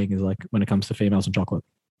actual saying is like when it comes to females and chocolate.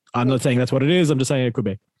 I'm not saying that's what it is. I'm just saying it could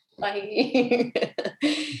be.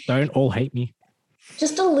 Don't all hate me.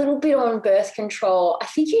 Just a little bit on birth control. I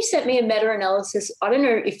think you sent me a meta-analysis. I don't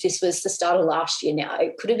know if this was the start of last year now.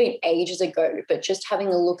 It could have been ages ago, but just having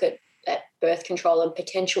a look at birth control and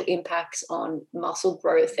potential impacts on muscle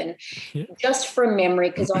growth. And just from memory,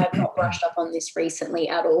 because I have not brushed up on this recently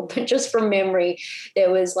at all, but just from memory, there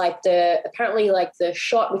was apparently the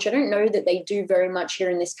shot, which I don't know that they do very much here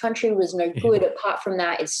in this country, was no good. Apart from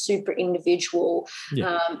that, it's super individual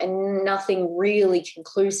and nothing really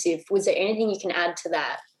conclusive. Was there anything you can add to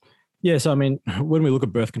that? Yes, I mean, when we look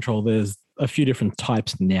at birth control, there's a few different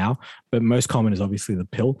types now, but most common is obviously the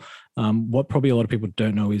pill. What probably a lot of people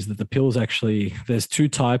don't know is that the pills actually, there's two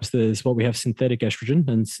types. There's what we have synthetic estrogen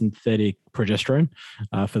and synthetic progesterone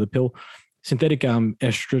for the pill. Synthetic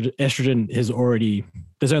estrogen is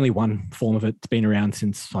there's only one form of it. It's been around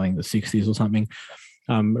since, I think, the 60s or something.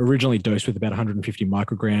 Originally dosed with about 150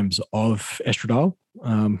 micrograms of estradiol,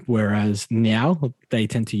 whereas now they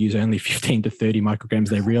tend to use only 15 to 30 micrograms.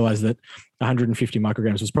 They realized that 150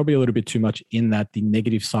 micrograms was probably a little bit too much, in that the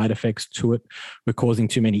negative side effects to it were causing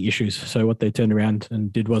too many issues. So what they turned around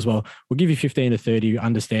and did was, well, we'll give you 15 to 30,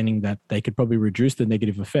 understanding that they could probably reduce the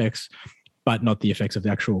negative effects, but not the effects of the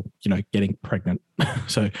actual, getting pregnant.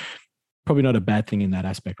 So probably not a bad thing in that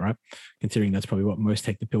aspect, right? Considering that's probably what most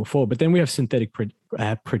take the pill for. But then we have synthetic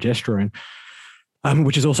progesterone,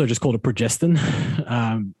 which is also just called a progestin.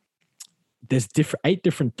 There's 8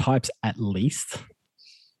 different types at least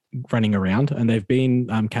running around, and they've been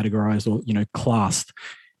categorized or, classed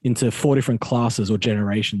into 4 different classes or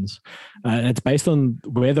generations. And it's based on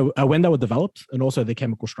when they were developed and also the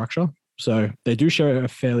chemical structure. So they do share a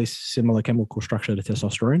fairly similar chemical structure to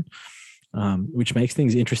testosterone. Which makes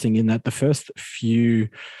things interesting in that the first few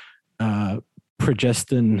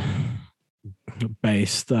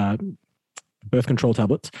progestin-based birth control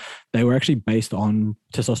tablets, they were actually based on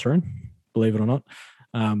testosterone, believe it or not,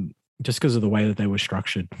 just because of the way that they were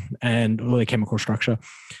structured and the chemical structure.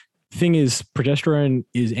 Thing is, progesterone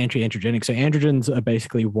is anti-androgenic. So androgens are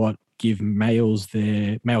basically what give males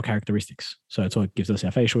their male characteristics. So it's what gives us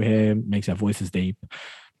our facial hair, makes our voices deep,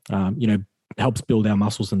 helps build our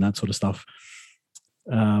muscles and that sort of stuff.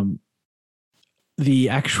 The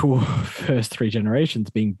actual first 3 generations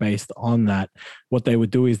being based on that, what they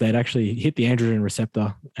would do is they'd actually hit the androgen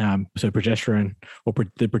receptor. So progesterone or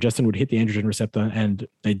the progestin would hit the androgen receptor, and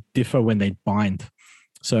they differ when they bind.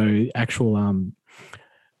 So the actual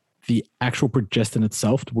progestin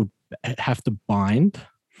itself would have to bind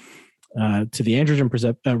to the androgen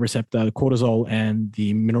receptor, the cortisol, and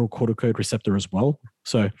the mineralocorticoid receptor as well.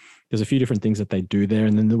 So there's a few different things that they do there.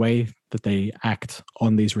 And then the way that they act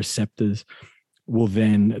on these receptors will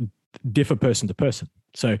then differ person to person.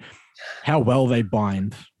 So how well they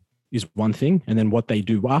bind is one thing, and then what they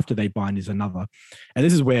do after they bind is another. And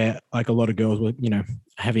this is where like a lot of girls were,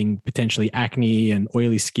 having potentially acne and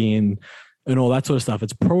oily skin and all that sort of stuff.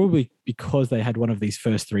 It's probably because they had one of these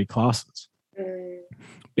first three classes,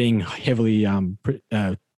 being heavily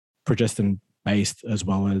progestin based, as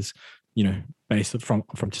well as based from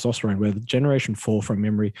testosterone, where the generation 4 from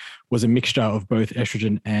memory was a mixture of both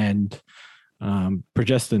estrogen and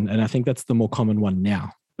progestin. And I think that's the more common one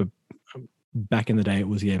now. But back in the day, it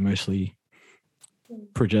was mostly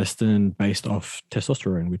progestin based off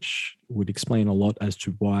testosterone, which would explain a lot as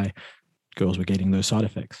to why girls were getting those side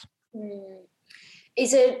effects. Do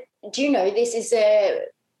you know this?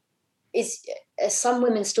 Is some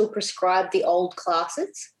women still prescribed the old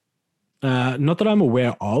classes? Not that I'm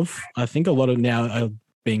aware of. I think a lot of now are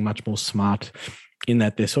being much more smart in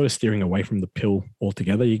that they're sort of steering away from the pill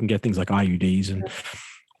altogether. You can get things like IUDs and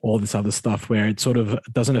all this other stuff where it sort of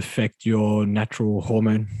doesn't affect your natural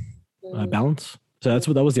hormone balance. So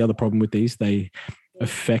that was the other problem with these. They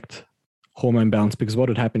affect hormone balance, because what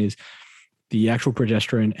would happen is the actual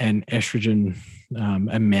progesterone and estrogen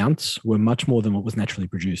amounts were much more than what was naturally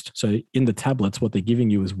produced. So in the tablets, what they're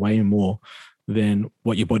giving you is way more than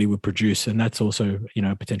what your body would produce. And that's also,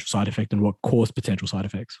 a potential side effect and what caused potential side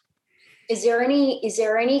effects. Is there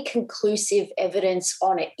any conclusive evidence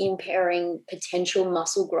on it impairing potential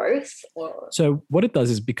muscle growth? So what it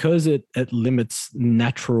does is, because it limits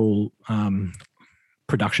natural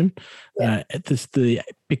production,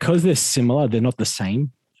 because they're similar, they're not the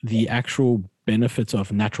same. The actual benefits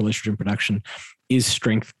of natural estrogen production is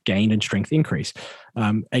strength gain and strength increase.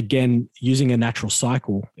 Again, using a natural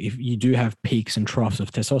cycle, if you do have peaks and troughs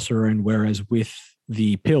of testosterone, whereas with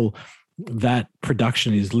the pill, that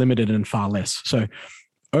production is limited and far less. So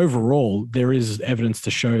overall, there is evidence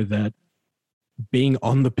to show that being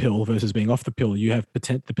on the pill versus being off the pill, you have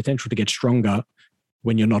the potential to get stronger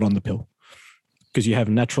when you're not on the pill, because you have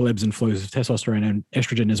natural ebbs and flows of testosterone and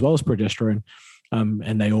estrogen as well as progesterone,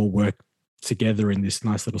 and they all work together in this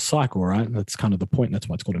nice little cycle, right? That's kind of the point. That's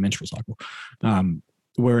why it's called a menstrual cycle.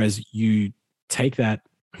 Whereas you take that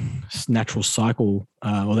natural cycle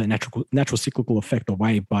or that natural cyclical effect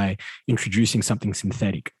away by introducing something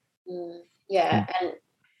synthetic. And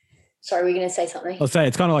sorry, were you going to say something? I'll say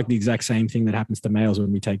it's kind of like the exact same thing that happens to males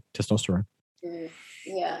when we take testosterone.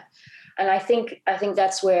 Yeah. And I think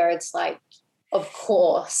that's where it's like, of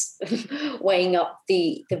course, weighing up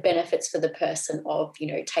the benefits for the person of,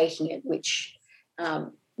 taking it, which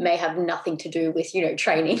may have nothing to do with,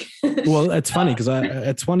 training. Well, it's funny because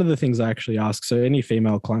it's one of the things I actually ask. So any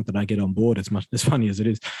female client that I get on board, as funny as it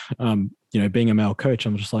is, being a male coach,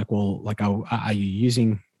 I'm just like, well, like, are you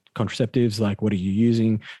using contraceptives? Like, what are you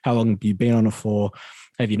using? How long have you been on it for?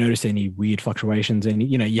 Have you noticed any weird fluctuations? And,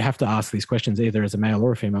 you have to ask these questions either as a male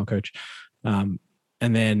or a female coach. And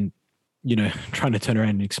then, trying to turn around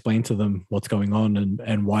and explain to them what's going on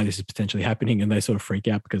and why this is potentially happening. And they sort of freak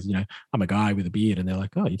out because, I'm a guy with a beard and they're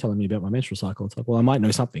like, oh, you're telling me about my menstrual cycle. It's like, well, I might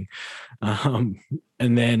know something. And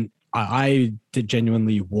then I did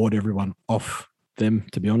genuinely ward everyone off them,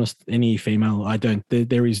 to be honest. Any female,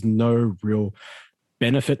 there is no real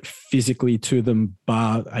benefit physically to them,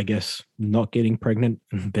 but I guess not getting pregnant.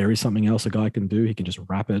 There is something else a guy can do. He can just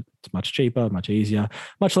wrap it. It's much cheaper, much easier,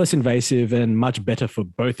 much less invasive, and much better for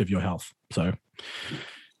both of your health. So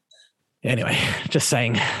anyway, just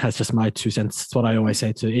saying, that's just my 2 cents. It's what I always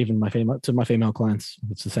say to even my female clients.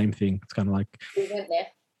 It's the same thing. It's kind of like, we went there.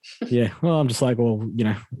 Yeah. Well, I'm just like, well,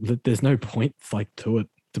 there's no point to it,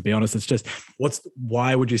 to be honest. It's just,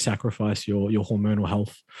 why would you sacrifice your hormonal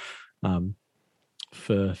health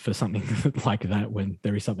for something like that when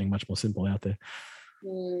there is something much more simple out there?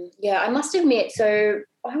 Yeah, I must admit, so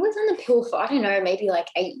I was on the pill for, I don't know, maybe like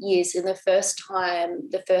 8 years. And the first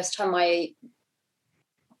time I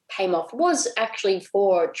came off was actually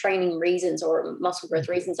for training reasons or muscle growth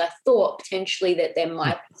reasons. I thought potentially that there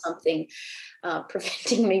might be something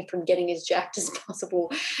preventing me from getting as jacked as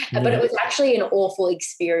possible. Yeah. But it was actually an awful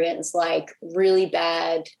experience, like really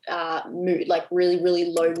bad mood, like really, really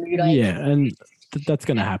low mood. Yeah, and that's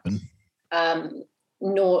going to happen.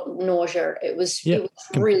 Nausea. It was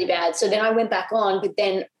really bad. So then I went back on, but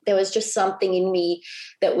then there was just something in me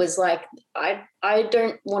that was like, I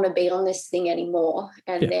don't want to be on this thing anymore.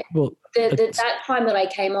 And then that time that I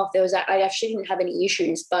came off, I actually didn't have any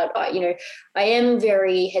issues, but I am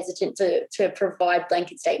very hesitant to provide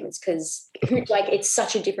blanket statements because it's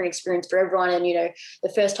such a different experience for everyone. And the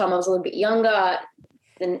first time I was a little bit younger,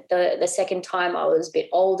 then the second time I was a bit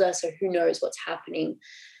older, so who knows what's happening.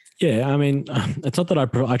 Yeah, I mean, it's not that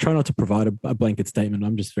I try not to provide a blanket statement.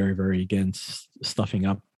 I'm just very, very against stuffing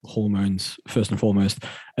up hormones first and foremost,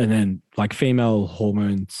 and then like female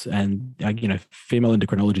hormones and female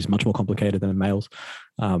endocrinology is much more complicated than males.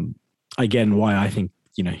 Again, why I think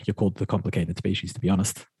you're called the complicated species, to be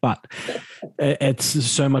honest, but it's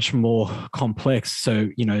so much more complex. So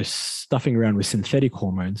stuffing around with synthetic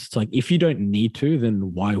hormones, it's like, if you don't need to,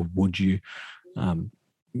 then why would you?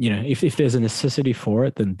 If there's a necessity for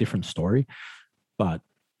it, then different story. But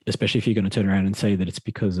especially if you're going to turn around and say that it's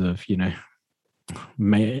because of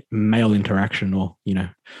male interaction or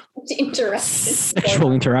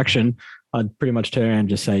sexual interaction, I'd pretty much turn around and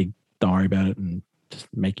just say, don't worry about it, and just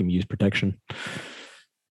make him use protection.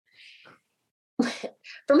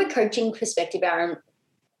 From a coaching perspective, Aaron,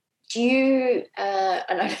 do you,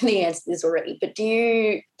 and I know the answer to this already, but do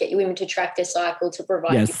you get your women to track their cycle to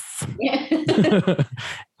provide? Yes.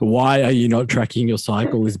 Why are you not tracking your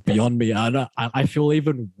cycle is beyond me. I feel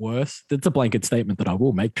even worse. It's a blanket statement that I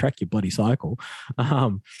will make, track your bloody cycle.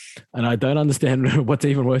 And I don't understand what's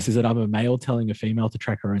even worse is that I'm a male telling a female to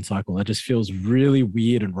track her own cycle. That just feels really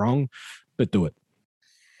weird and wrong, but do it.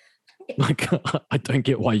 Like, I don't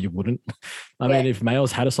get why you wouldn't. I mean, if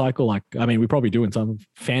males had a cycle, we probably do in some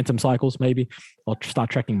phantom cycles, maybe. I'll start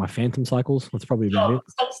tracking my phantom cycles. That's probably about it.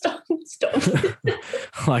 Stop.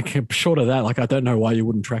 Like, short of that, I don't know why you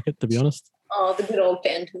wouldn't track it, to be honest. Oh, the good old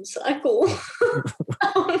phantom cycle.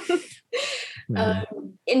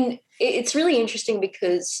 And it's really interesting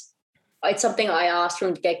because it's something I asked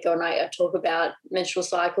from the get-go, and I talk about menstrual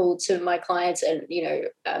cycle to my clients, and,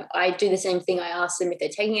 I do the same thing. I ask them if they're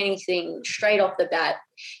taking anything straight off the bat.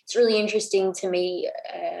 It's really interesting to me,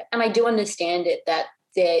 and I do understand it, that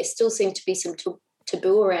there still seems to be some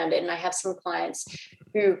taboo around it, and I have some clients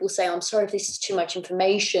who will say, I'm sorry if this is too much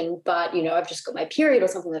information, but, I've just got my period or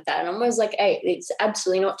something like that. And I'm always like, hey, it's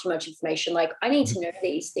absolutely not too much information. Like, I need to know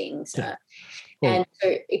these things. Yeah. And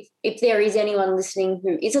so if there is anyone listening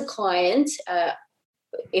who is a client,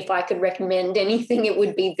 if I could recommend anything, it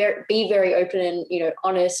would be very open and,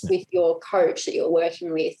 honest with your coach that you're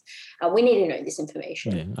working with. We need to know this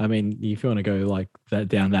information. Yeah. I mean, if you want to go like that,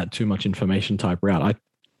 down that too much information type route, I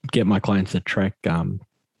get my clients to track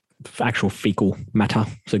actual fecal matter.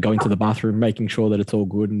 So going to the bathroom, making sure that it's all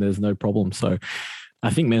good and there's no problem. So I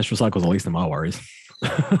think menstrual cycles are the least of my worries.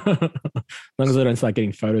 As long as I don't start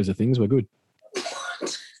getting photos of things, we're good.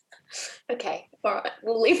 Okay, all right,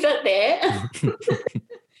 we'll leave that there.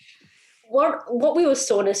 What we were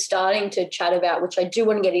sort of starting to chat about, which I do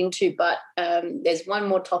want to get into, but there's one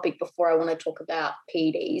more topic before I want to talk about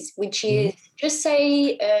PEDs, which is just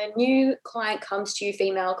say a new client comes to you,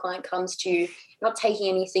 female client comes to you, not taking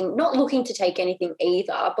anything, not looking to take anything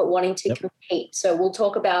either, but wanting to compete. So we'll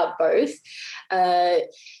talk about both.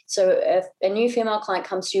 So if a new female client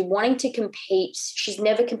comes to you wanting to compete, she's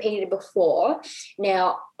never competed before.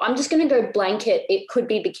 Now, I'm just going to go blanket. It could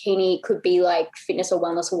be bikini, it could be like fitness or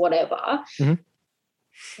wellness or whatever. Mm-hmm.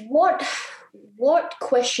 What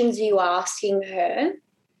questions are you asking her?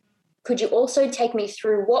 Could you also take me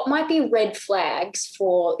through what might be red flags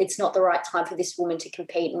for it's not the right time for this woman to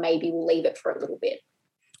compete, and maybe we'll leave it for a little bit?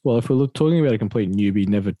 Well, if we're talking about a complete newbie,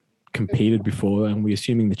 never competed before, and we're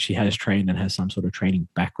assuming that she has trained and has some sort of training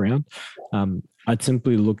background, I'd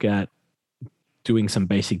simply look at doing some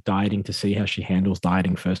basic dieting to see how she handles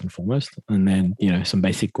dieting first and foremost, and then some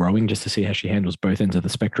basic growing just to see how she handles both ends of the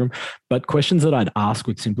spectrum. But questions that I'd ask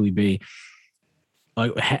would simply be,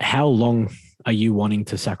 like, how long are you wanting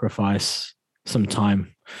to sacrifice some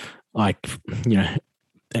time? Like,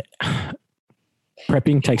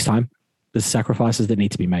 prepping takes time. There's sacrifices that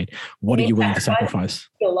need to be made. What are you willing to sacrifice?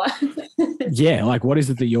 Your life. Yeah, like what is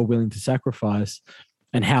it that you're willing to sacrifice,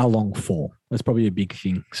 and how long for? That's probably a big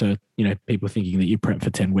thing. So, people thinking that you prep for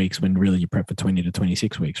 10 weeks when really you prep for 20 to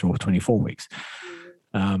 26 weeks or 24 weeks.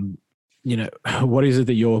 What is it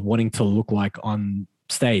that you're wanting to look like on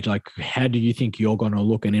stage? Like, how do you think you're going to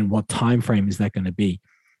look, and in what time frame is that going to be?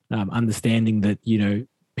 Understanding that,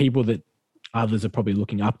 people that others are probably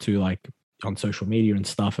looking up to, like on social media and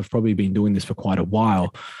stuff, have probably been doing this for quite a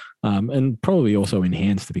while, and probably also in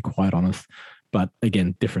hands, to be quite honest. But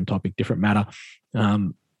again, different topic, different matter.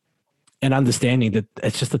 And understanding that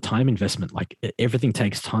it's just a time investment. Like, everything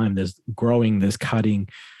takes time. There's growing, there's cutting,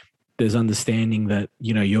 there's understanding that,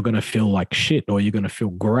 you're going to feel like shit or you're going to feel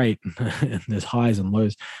great. And there's highs and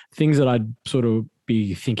lows. Things that I'd sort of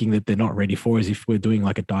be thinking that they're not ready for is if we're doing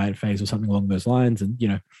like a diet phase or something along those lines, and,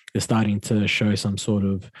 they're starting to show some sort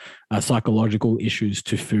of psychological issues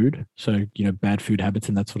to food. So, bad food habits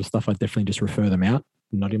and that sort of stuff, I definitely just refer them out,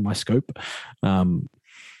 not in my scope.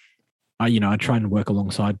 I try and work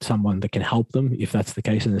alongside someone that can help them if that's the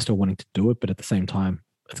case and they're still wanting to do it. But at the same time,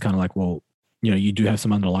 it's kind of like, well, you do have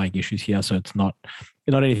some underlying issues here. So it's not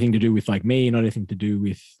anything to do with like me, not anything to do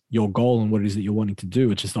with your goal and what it is that you're wanting to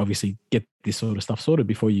do. It's just obviously get this sort of stuff sorted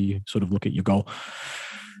before you sort of look at your goal.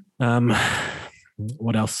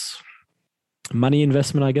 What else? Money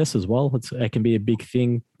investment, I guess, as well. It can be a big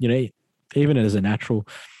thing, even as a natural,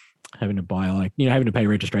 having to buy having to pay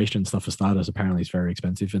registration and stuff for starters apparently is very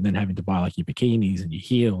expensive. And then having to buy like your bikinis and your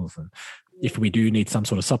heels. And if we do need some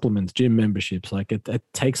sort of supplements, gym memberships, like it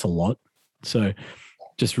takes a lot. So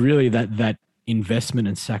just really that investment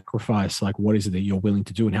and sacrifice, like what is it that you're willing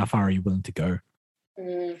to do and how far are you willing to go?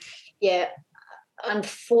 Yeah.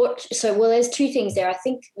 Unfortunately, well, there's two things there. I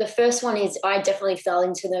think the first one is I definitely fell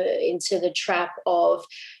into the trap of,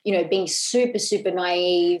 being super, super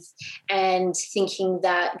naive and thinking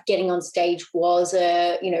that getting on stage was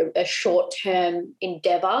a short-term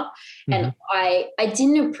endeavor. Mm-hmm. And I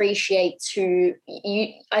didn't appreciate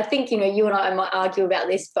I think, you and I might argue about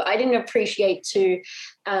this, but I didn't appreciate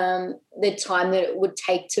the time that it would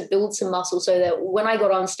take to build some muscle so that when I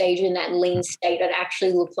got on stage in that lean state, it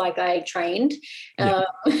actually looked like I trained. Yeah.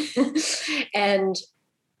 And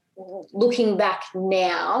looking back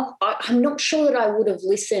now, I'm not sure that I would have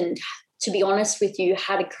listened, to be honest with you,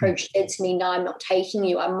 had a coach said to me, no, I'm not taking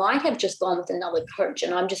you. I might have just gone with another coach,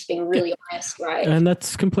 and I'm just being really honest, right? And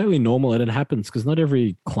that's completely normal, and it happens because not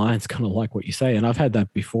every client's going to like what you say. And I've had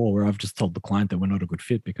that before where I've just told the client that we're not a good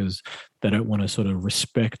fit because they don't want to sort of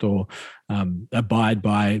respect or abide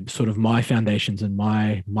by sort of my foundations and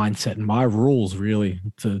my mindset and my rules really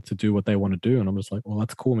to do what they want to do. And I'm just like, well,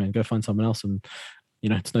 that's cool, man. Go find someone else. And,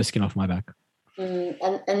 it's no skin off my back. And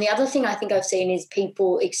the other thing I think I've seen is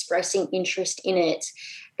people expressing interest in it,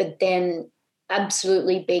 but then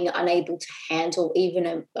absolutely being unable to handle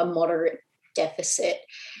even a moderate deficit.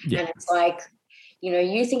 Yeah. And it's like,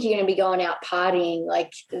 you think you're going to be going out partying,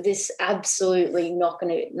 like this absolutely not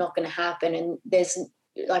going to happen. And there's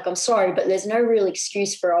like, I'm sorry, but there's no real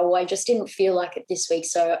excuse for, I just didn't feel like it this week,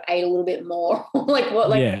 so I ate a little bit more.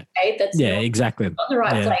 Okay, that's exactly. not the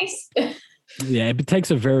right place. Yeah, it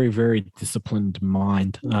takes a very, very disciplined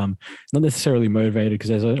mind, not necessarily motivated,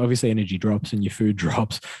 because as obviously energy drops and your food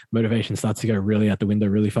drops, motivation starts to go really out the window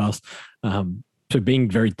really fast. So being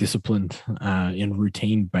very disciplined and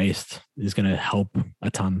routine-based is going to help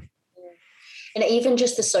a ton. And even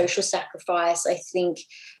just the social sacrifice, I think,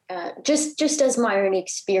 just as my own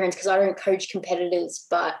experience, because I don't coach competitors,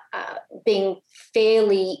 but being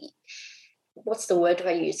fairly, what's the word do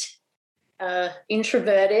I use?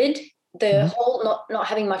 Introverted. The whole not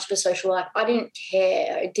having much of a social life, I didn't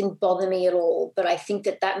care. It didn't bother me at all. But I think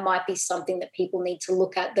that might be something that people need to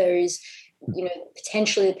look at, those,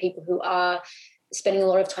 potentially the people who are spending a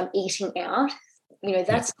lot of time eating out.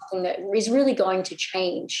 That's something that is really going to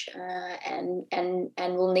change and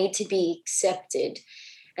will need to be accepted.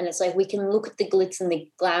 And it's like we can look at the glitz and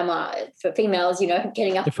the glamour for females,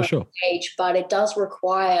 getting up on stage, but it does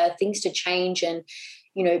require things to change and,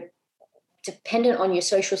 dependent on your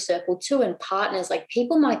social circle too, and partners. Like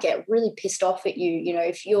people might get really pissed off at you,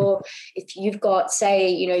 if you've got, say,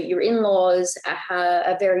 your in-laws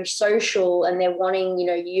are very social and they're wanting,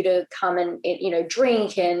 you to come and,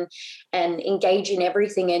 drink and engage in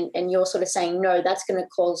everything. And you're sort of saying, no, that's going to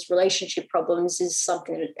cause relationship problems, is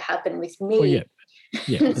something that happened with me. Well, yeah.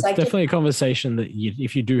 Yeah, it's like definitely a conversation that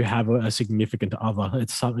if you do have a significant other,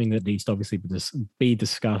 it's something that needs to obviously be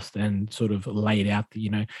discussed and sort of laid out,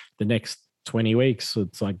 the next 20 weeks,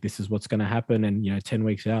 it's like, this is what's going to happen. And, 10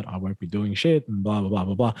 weeks out, I won't be doing shit and blah, blah, blah,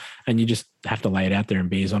 blah, blah. And you just have to lay it out there and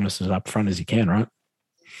be as honest and upfront as you can, right?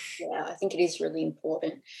 Yeah, I think it is really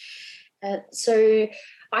important. So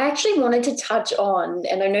I actually wanted to touch on,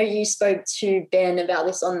 and I know you spoke to Ben about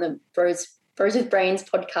this on the Bros with Brains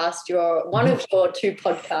podcast, one of your two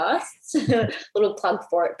podcasts, little plug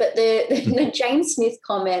for it. But the James Smith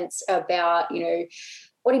comments about,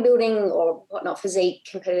 bodybuilding or whatnot, physique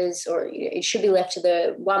competitors, or it should be left to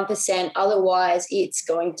the 1%. Otherwise, it's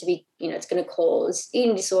going to be, it's going to cause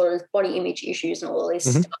eating disorders, body image issues, and all this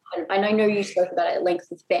stuff. And I know you spoke about it at length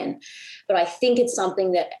with Ben, but I think it's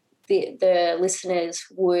something that the listeners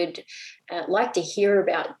would like to hear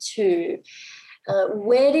about too.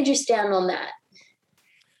 Where did you stand on that?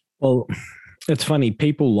 Well, it's funny.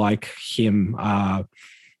 People like him are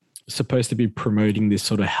supposed to be promoting this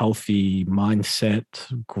sort of healthy mindset,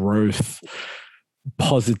 growth,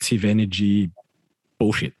 positive energy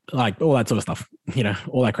bullshit, like all that sort of stuff,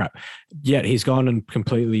 all that crap. Yet he's gone and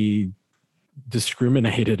completely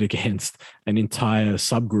discriminated against an entire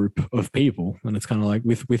subgroup of people. And it's kind of like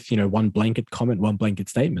with one blanket comment, one blanket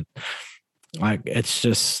statement. Like it's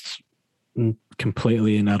just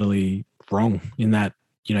completely and utterly wrong in that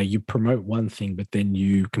you promote one thing, but then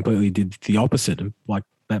you completely did the opposite. And like,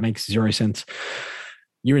 that makes zero sense.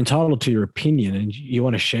 You're entitled to your opinion, and you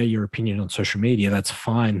want to share your opinion on social media. That's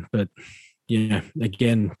fine. But,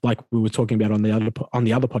 again, like we were talking about on the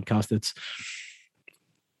other podcast, it's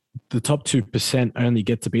the top 2% only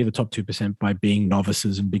get to be the top 2% by being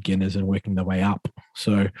novices and beginners and working their way up.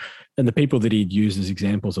 So, and the people that he'd use as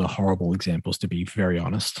examples are horrible examples, to be very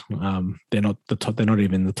honest. They're not the top, they're not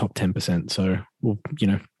even the top 10%. So, well,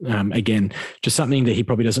 again, just something that he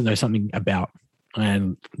probably doesn't know something about.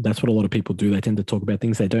 And that's what a lot of people do. They tend to talk about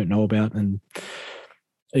things they don't know about. And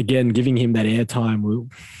again, giving him that airtime,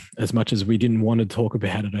 as much as we didn't want to talk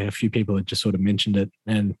about it, a few people had just sort of mentioned it.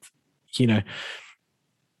 And,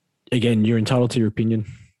 again, you're entitled to your opinion.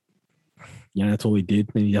 That's all he did.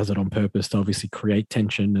 And he does it on purpose to obviously create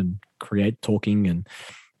tension and create talking. And,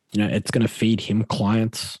 it's going to feed him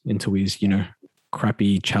clients into his,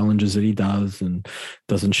 crappy challenges that he does, and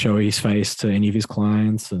doesn't show his face to any of his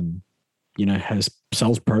clients, and, has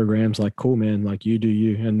sales programs like, cool, man, like you do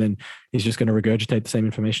you. And then he's just going to regurgitate the same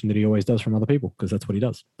information that he always does from other people, because that's what he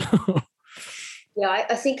does. Yeah,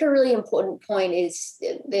 I think a really important point is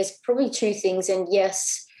there's probably two things. And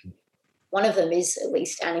yes, one of them is at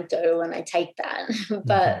least anecdotal, and I take that.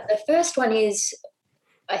 But the first one is,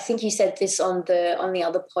 I think you said this on the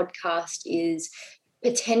other podcast, is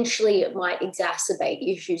potentially it might exacerbate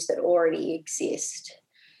issues that already exist,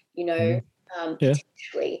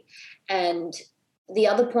 potentially. And the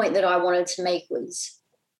other point that I wanted to make was,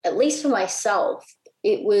 at least for myself,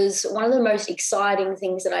 it was one of the most exciting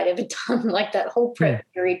things that I'd ever done, like that whole prep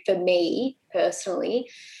period for me personally.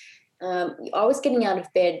 I was getting out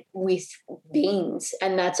of bed with beans,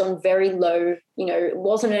 and that's on very low, it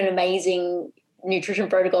wasn't an amazing nutrition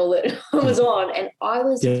protocol that I was on, and I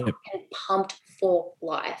was pumped for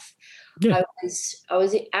life. Yeah. I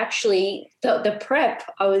was actually, the prep,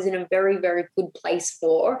 I was in a very, very good place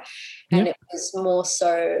for, and it was more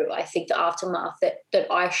so, I think, the aftermath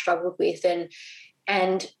that I struggled with. And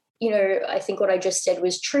I think what I just said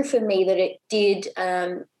was true for me, that it did,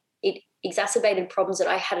 it exacerbated problems that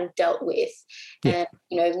I hadn't dealt with. And,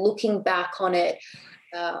 looking back on it,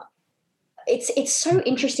 it's so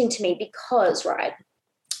interesting to me because, right,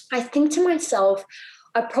 I think to myself,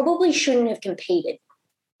 I probably shouldn't have competed.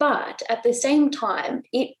 But at the same time,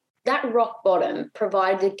 that rock bottom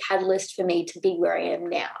provided a catalyst for me to be where I am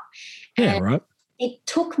now. Yeah, and right. It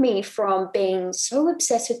took me from being so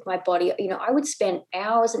obsessed with my body. I would spend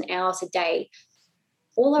hours and hours a day.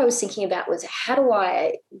 All I was thinking about was, how do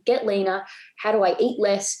I get leaner? How do I eat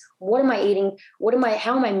less? What am I eating?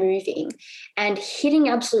 How am I moving? And hitting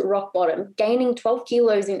absolute rock bottom, gaining 12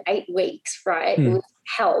 kilos in 8 weeks, right? It was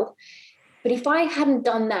hell. But if I hadn't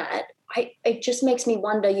done that, it just makes me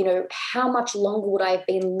wonder, how much longer would I have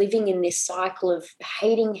been living in this cycle of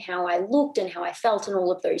hating how I looked and how I felt and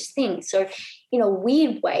all of those things. So in a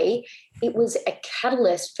weird way, it was a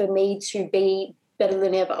catalyst for me to be better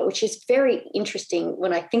than ever, which is very interesting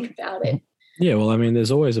when I think about it. Yeah, well, I mean,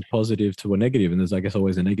 there's always a positive to a negative, and there's, I guess,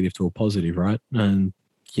 always a negative to a positive, right? And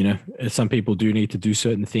some people do need to do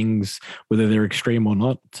certain things, whether they're extreme or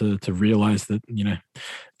not, to realize that,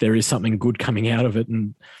 there is something good coming out of it.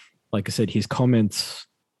 And like I said, his comments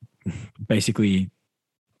basically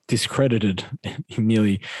discredited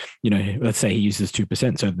nearly, let's say he uses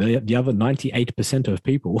 2%. So the other 98% of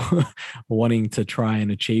people wanting to try and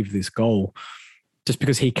achieve this goal, just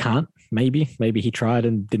because he can't, maybe he tried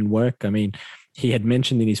and didn't work. I mean, he had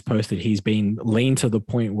mentioned in his post that he's been lean to the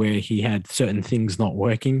point where he had certain things not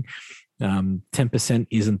working. 10%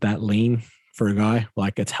 isn't that lean for a guy.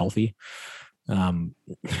 Like, it's healthy.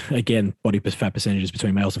 Again, body fat percentages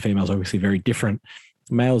between males and females are obviously very different.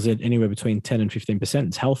 Males at anywhere between 10 and 15%.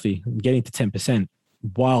 It's healthy. Getting to 10%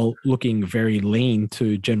 while looking very lean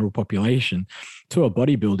to general population, to a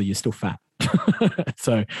bodybuilder, you're still fat.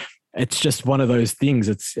 So it's just one of those things.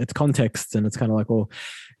 It's context, and it's kind of like, well,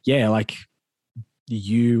 yeah, like,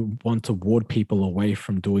 you want to ward people away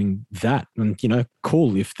from doing that. And,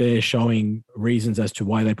 cool, if they're showing reasons as to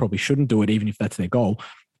why they probably shouldn't do it, even if that's their goal,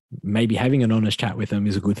 maybe having an honest chat with them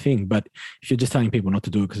is a good thing. But if you're just telling people not to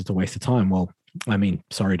do it because it's a waste of time, well, I mean,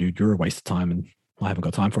 sorry, dude, you're a waste of time, and I haven't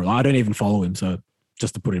got time for it. I don't even follow him. So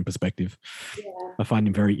just to put it in perspective, I find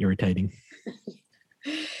him very irritating.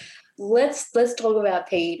 Let's talk about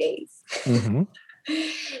PEDs. Mm-hmm.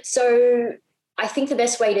 So I think the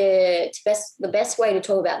best way to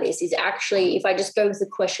talk about this is actually, if I just go with the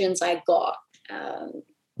questions I got.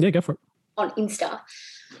 Go for it. On Insta.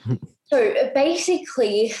 So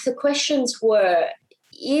basically, the questions were,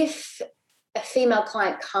 if a female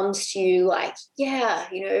client comes to you like,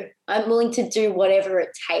 I'm willing to do whatever it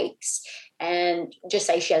takes, and just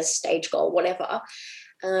say she has a stage goal, whatever,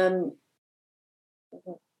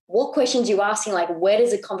 what questions are you asking? Like, where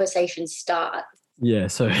does the conversation start? Yeah,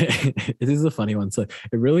 so it is a funny one. So it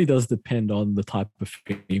really does depend on the type of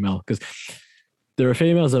female, because there are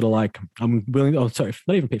females that are like, I'm willing, oh, sorry,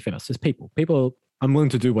 not even females, just people, I'm willing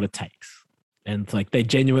to do what it takes. And like, they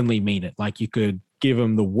genuinely mean it. Like, you could give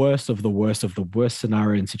them the worst of the worst of the worst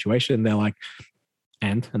scenario and situation. And they're like,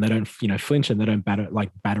 and they don't, flinch, and they don't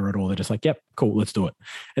batter at all. They're just like, yep, cool, let's do it.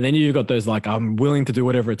 And then you've got those like, I'm willing to do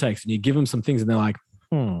whatever it takes. And you give them some things and they're like,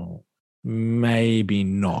 maybe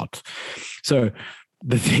not. So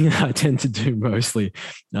the thing that I tend to do mostly,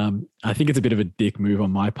 I think it's a bit of a dick move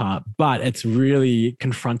on my part, but it's really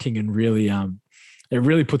confronting and really, it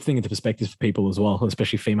really puts things into perspective for people as well,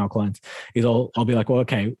 especially female clients, is I'll be like, well,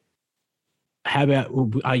 okay, how about,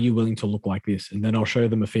 are you willing to look like this? And then I'll show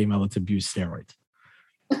them a female that's abused steroids.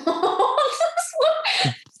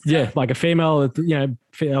 Yeah, like a female, a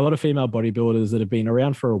lot of female bodybuilders that have been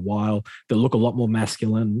around for a while that look a lot more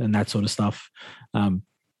masculine and that sort of stuff. When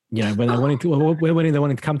they're wanting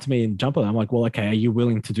to come to me and jump on, I'm like, well, okay, are you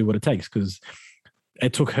willing to do what it takes? Because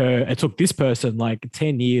it took this person like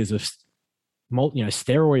 10 years of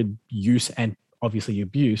steroid use and obviously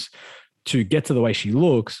abuse to get to the way she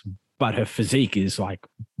looks, but her physique is like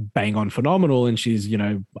bang on phenomenal, and she's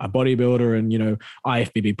a bodybuilder and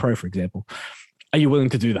IFBB pro, for example. Are you willing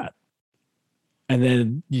to do that? And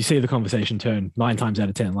then you see the conversation turn 9 times out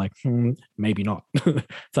of 10, like, maybe not.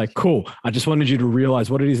 It's like, cool. I just wanted you to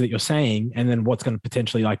realize what it is that you're saying, and then what's going to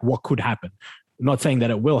potentially, like, what could happen. I'm not saying that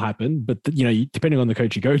it will happen, but depending on the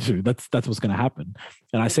coach you go to, that's what's going to happen.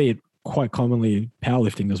 And I see it quite commonly in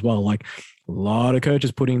powerlifting as well. Like, a lot of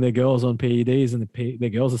coaches putting their girls on PEDs, and their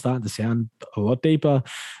girls are starting to sound a lot deeper,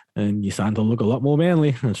 and you're starting to look a lot more manly.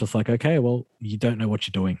 And it's just like, okay, well, you don't know what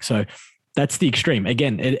you're doing. So that's the extreme.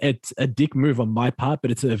 Again, it's a dick move on my part,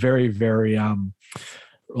 but it's a very, very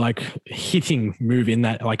like hitting move in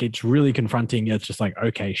that, like, it's really confronting. It's just like,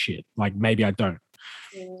 okay, shit, like maybe I don't.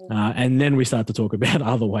 And then we start to talk about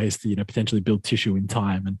other ways to, potentially build tissue in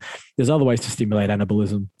time. And there's other ways to stimulate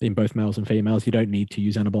anabolism in both males and females. You don't need to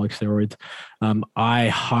use anabolic steroids. I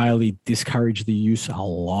highly discourage the use a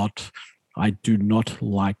lot. I do not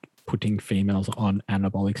like putting females on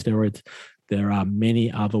anabolic steroids. There are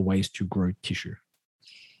many other ways to grow tissue.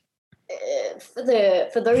 For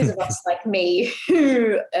those of us like me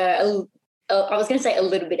who I was going to say a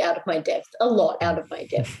little bit out of my depth, a lot out of my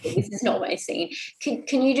depth. This is not my scene.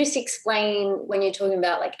 Can you just explain when you're talking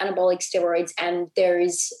about like anabolic steroids, and there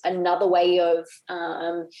is another way of,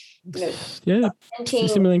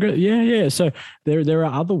 stimulating growth. Yeah. So there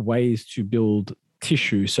are other ways to build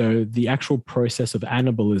tissue. So the actual process of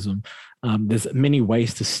anabolism, there's many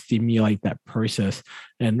ways to stimulate that process.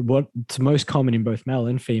 And what's most common in both male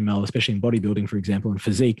and female, especially in bodybuilding, for example, and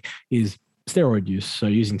physique, is steroid use. So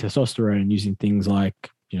using testosterone, using things like,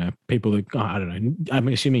 people that, I don't know, I'm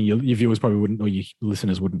assuming your viewers probably wouldn't, or your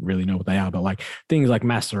listeners wouldn't really know what they are, but like things like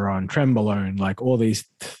Masteron, Trenbolone, like all these,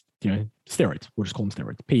 steroids, we'll just call them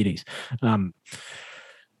steroids, PEDs.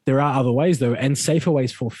 There are other ways though, and safer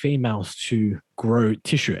ways for females to grow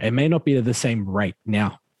tissue. It may not be at the same rate.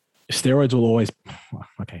 Now, steroids will always,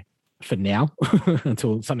 okay, for now,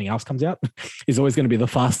 until something else comes out, is always going to be the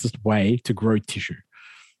fastest way to grow tissue.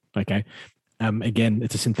 Okay. Again,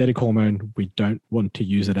 it's a synthetic hormone. We don't want to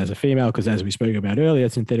use it as a female because, as we spoke about earlier,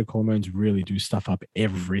 synthetic hormones really do stuff up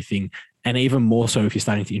everything. And even more so if you're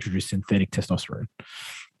starting to introduce synthetic testosterone.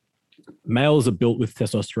 Males are built with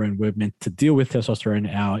testosterone. We're meant to deal with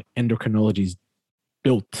testosterone. Our endocrinology is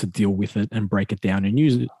built to deal with it and break it down and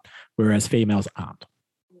use it, whereas females aren't.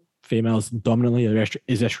 Females dominantly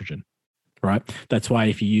is estrogen, right? That's why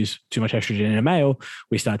if you use too much estrogen in a male,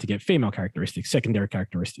 we start to get female characteristics, secondary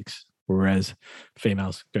characteristics, whereas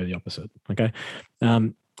females go the opposite, okay?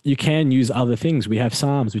 You can use other things. We have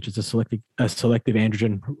SARMs, which is a selective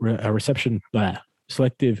androgen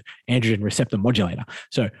selective androgen receptor modulator.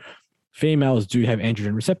 So females do have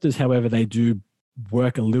androgen receptors. However, they do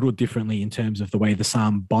work a little differently in terms of the way the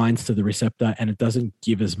SARM binds to the receptor, and it doesn't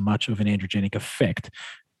give as much of an androgenic effect.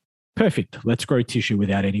 Perfect. Let's grow tissue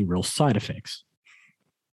without any real side effects.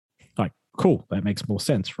 Like, cool. That makes more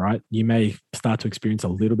sense, right? You may start to experience a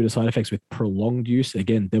little bit of side effects with prolonged use.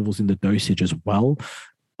 Again, devil's in the dosage as well,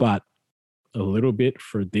 but a little bit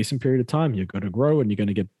for a decent period of time, you're going to grow and you're going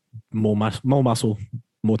to get more muscle,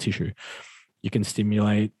 more tissue. You can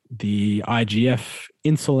stimulate the IGF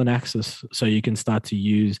insulin axis, so you can start to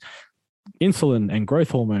use insulin and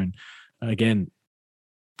growth hormone. Again,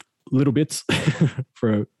 little bits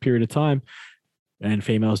for a period of time, and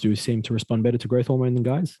females do seem to respond better to growth hormone than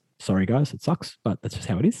guys. Sorry, guys, it sucks, but that's just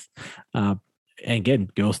how it is. And again,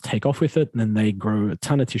 girls take off with it and then they grow a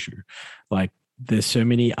ton of tissue. Like there's so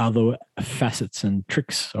many other facets and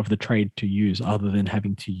tricks of the trade to use other than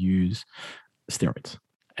having to use steroids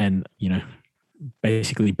and,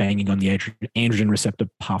 basically banging on the androgen receptor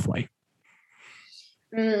pathway.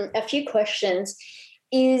 A few questions.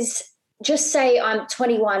 Just say I'm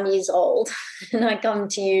 21 years old and I come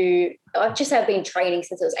to you. I've been training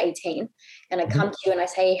since I was 18, and I come to you and I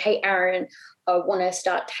say, hey, Aaron, I want to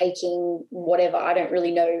start taking whatever. I don't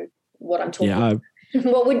really know what I'm talking about.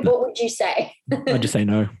 What would you say? I just say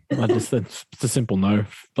no. It's a simple no.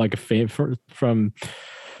 Like from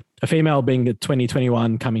a female being at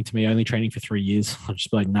 21 coming to me, only training for 3 years, I'll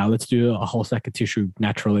just be like, no, let's do a whole stack of tissue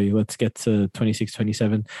naturally. Let's get to 26,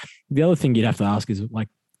 27. The other thing you'd have to ask is like,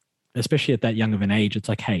 especially at that young of an age, it's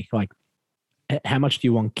like, hey, like, how much do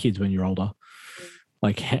you want kids when you're older?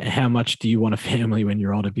 Like, how much do you want a family when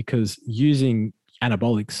you're older? Because using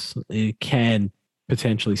anabolics, it can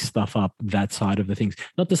potentially stuff up that side of the things.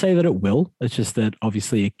 Not to say that it will, it's just that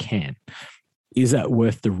obviously it can. Is that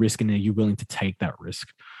worth the risk, and are you willing to take that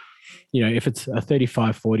risk? If it's a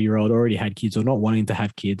 35, 40-year-old already had kids or not wanting to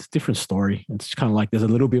have kids, different story. It's kind of like there's a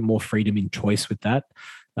little bit more freedom in choice with that.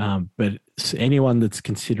 But anyone that's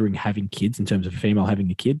considering having kids, in terms of a female having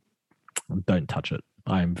a kid, don't touch it.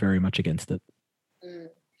 I am very much against it.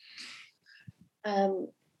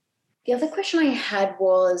 The other question I had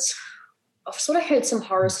was, I've sort of heard some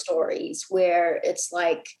horror stories where it's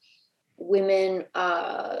like women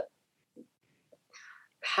are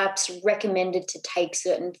perhaps recommended to take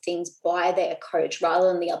certain things by their coach rather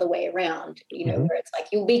than the other way around, where it's like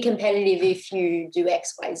you'll be competitive if you do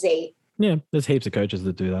X, Y, Z. Yeah, there's heaps of coaches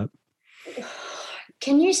that do that.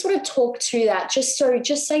 Can you sort of talk to that? Just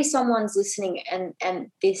say someone's listening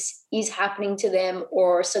and this is happening to them,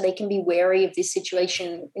 or so they can be wary of this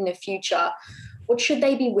situation in the future. What should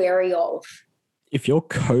they be wary of? If your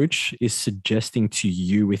coach is suggesting to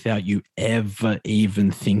you without you ever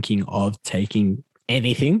even thinking of taking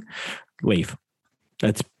anything, leave.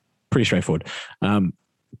 That's pretty straightforward.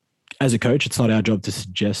 As a coach, it's not our job to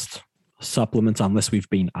suggest supplements unless we've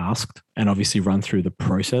been asked, and obviously run through the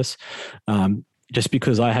process. Just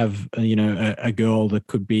because I have, a girl that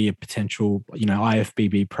could be a potential,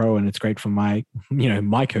 IFBB pro, and it's great for my,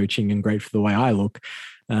 my coaching and great for the way I look,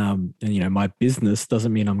 and, my business,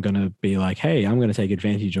 doesn't mean I'm going to be like, hey, I'm going to take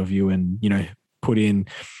advantage of you and, put in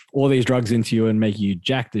all these drugs into you and make you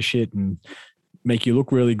jack the shit and make you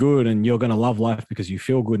look really good, and you're going to love life because you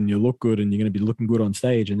feel good and you look good and you're going to be looking good on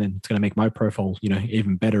stage, and then it's going to make my profile,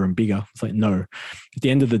 even better and bigger. It's like, no. At the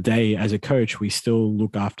end of the day, as a coach, we still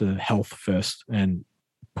look after health first, and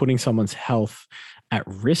putting someone's health at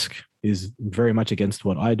risk is very much against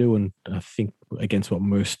what I do, and I think against what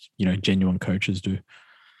most, genuine coaches do.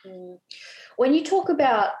 When you talk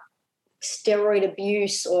about steroid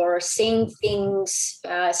abuse or seeing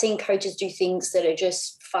coaches do things that are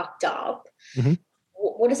just fucked up,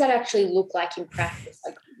 what does that actually look like in practice?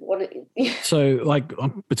 Like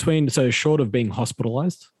short of being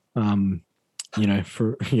hospitalized, again,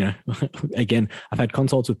 I've had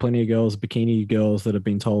consults with plenty of girls, bikini girls, that have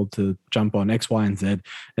been told to jump on X, Y, and Z,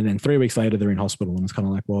 and then 3 weeks later they're in hospital, and it's kind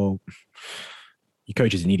of like, well, your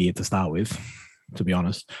coach is an idiot to start with, to be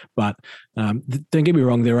honest. But don't get me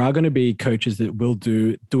wrong, there are going to be coaches that will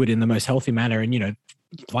do it in the most healthy manner, and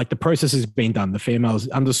like the process has been done. The females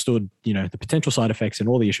understood, the potential side effects and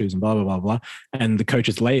all the issues and blah, blah, blah, blah. And the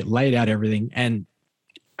coaches laid out everything and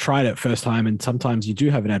tried it first time. And sometimes you do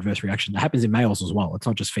have an adverse reaction. It happens in males as well. It's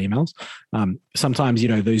not just females. Sometimes,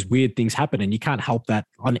 those weird things happen and you can't help that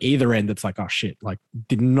on either end. It's like, oh shit, like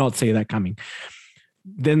did not see that coming.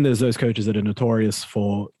 Then there's those coaches that are notorious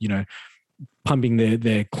for, pumping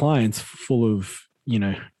their clients full of,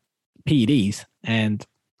 PEDs and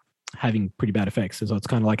having pretty bad effects. So it's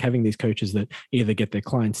kind of like having these coaches that either get their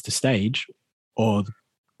clients to stage or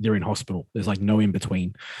they're in hospital. There's like no in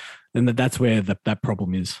between. And that's where that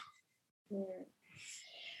problem is.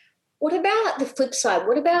 What about the flip side?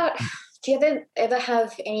 Do you ever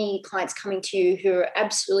have any clients coming to you who are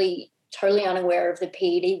absolutely totally unaware of the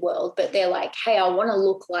PED world, but they're like, hey, I want to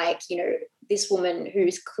look like, this woman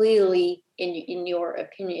who's clearly, in your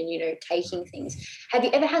opinion, taking things. Have you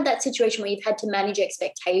ever had that situation where you've had to manage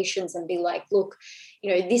expectations and be like, look,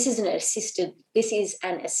 this is an assisted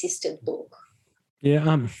look?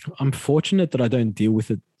 Yeah, I'm fortunate that I don't deal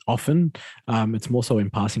with it often. It's more so in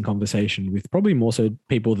passing conversation with probably more so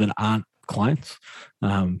people that aren't clients.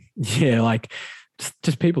 Like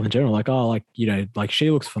just people in general, like, oh, like, like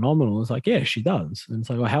she looks phenomenal. It's like, yeah, she does. And it's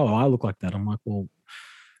like, well, how do I look like that? I'm like, well,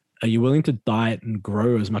 are you willing to diet and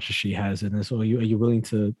grow as much as she has? And are you willing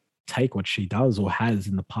to take what she does or has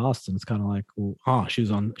in the past, and it's kind of like, well, she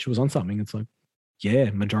was on something. It's like,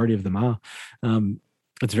 yeah, majority of them are.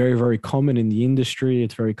 It's very, very common in the industry.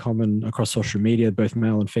 It's very common across social media, both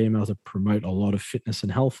male and females, that promote a lot of fitness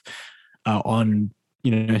and health on,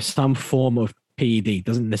 some form of PED.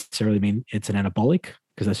 Doesn't necessarily mean it's an anabolic,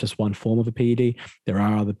 because that's just one form of a PED. There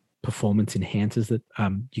are other performance enhancers that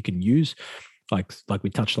you can use, like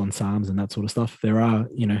we touched on SARMs and that sort of stuff. There are,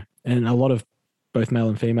 and a lot of both male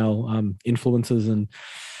and female influencers and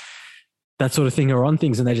that sort of thing are on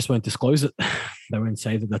things, and they just won't disclose it. They won't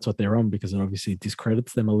say that that's what they're on, because it obviously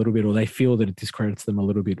discredits them a little bit, or they feel that it discredits them a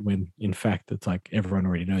little bit, when in fact it's like everyone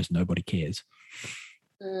already knows, nobody cares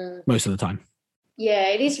most of the time. Yeah,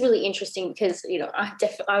 it is really interesting because,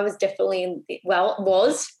 I was definitely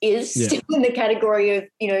still in the category of,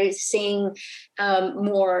 seeing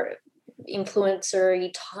more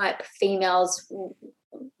influencer type females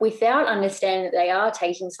without understanding that they are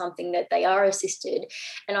taking something, that they are assisted.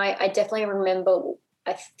 And I definitely remember,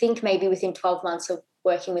 I think maybe within 12 months of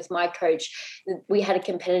working with my coach, we had a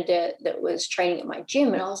competitor that was training at my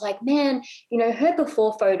gym, and I was like, man, her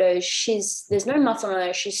before photos, there's no muscle on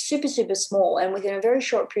her, she's super, super small, and within a very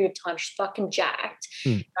short period of time, she's fucking jacked.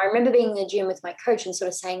 I remember being in the gym with my coach and sort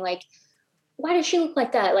of saying, like, why does she look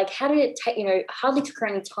like that? Like, how did it take, hardly took her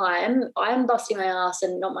any time. I'm busting my ass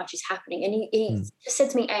and not much is happening. And he just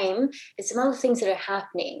said to me, Aim, there's some other things that are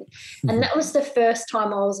happening. And that was the first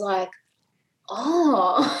time I was like,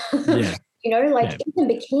 oh, yeah. Even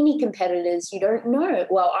bikini competitors, you don't know.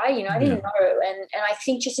 Well, I didn't know. And I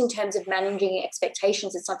think just in terms of managing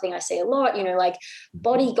expectations, it's something I say a lot, like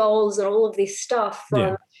body goals and all of this stuff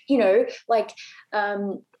from,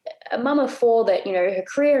 a mum of four that, her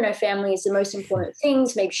career and her family is the most important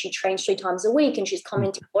things. Maybe she trains 3 times a week and she's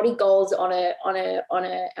commenting body goals on a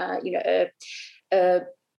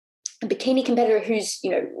bikini competitor who's,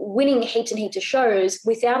 winning heaps and heaps of shows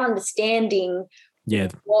without understanding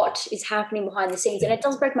what is happening behind the scenes. And it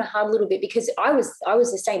does break my heart a little bit, because I was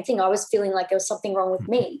the same thing. I was feeling like there was something wrong with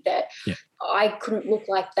me, that I couldn't look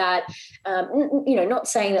like that. Not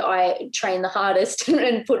saying that I train the hardest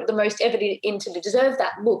and put the most effort into to deserve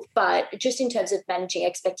that look, but just in terms of managing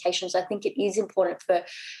expectations, I think it is important for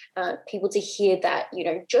people to hear that,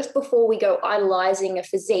 just before we go idolizing a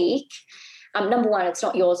physique, number one, it's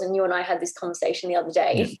not yours, and you and I had this conversation the other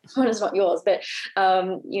day. One, it's not yours, but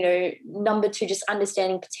number two, just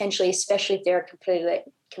understanding potentially, especially if they're a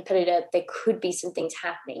competitor, there could be some things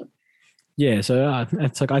happening. Yeah, so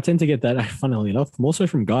it's like I tend to get that, funnily enough, more so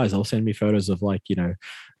from guys. They'll send me photos of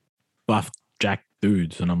buff jack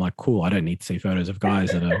dudes, and I'm like, cool. I don't need to see photos of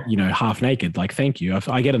guys that are half naked. Like, thank you.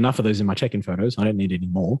 I get enough of those in my check-in photos. I don't need any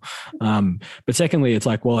more. But secondly, it's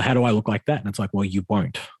like, well, how do I look like that? And it's like, well, you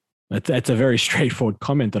won't. It's a very straightforward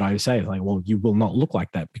comment that I say. Like, well, you will not look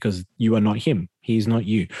like that, because you are not him. He's not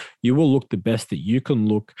you. You will look the best that you can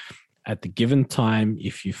look at the given time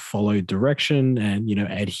if you follow direction and,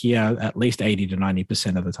 adhere at least 80 to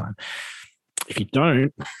 90% of the time. If you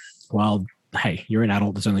don't, well, hey, you're an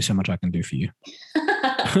adult. There's only so much I can do for you.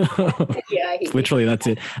 Literally, that's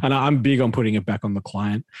it. And I'm big on putting it back on the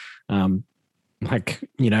client. At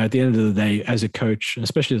the end of the day, as a coach,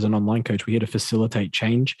 especially as an online coach, we're here to facilitate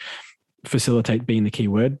change. Facilitate being the key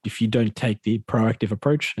word. If you don't take the proactive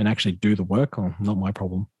approach and actually do the work, not my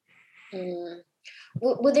problem.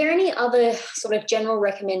 Were there any other sort of general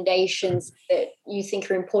recommendations that you think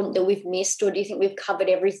are important that we've missed, or do you think we've covered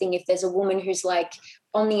everything? If there's a woman who's like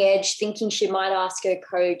on the edge thinking she might ask her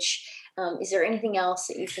coach, is there anything else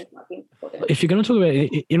that you think might be important? If you're going to talk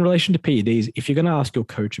about, in relation to PEDs, if you're going to ask your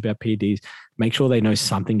coach about PEDs, make sure they know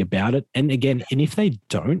something about it. And again, and if they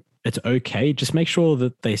don't, it's okay. Just make sure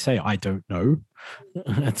that they say, I don't know.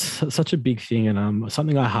 It's such a big thing, and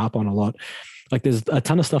something I harp on a lot. Like, there's a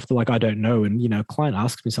ton of stuff that I don't know. And, a client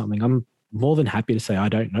asks me something, I'm more than happy to say I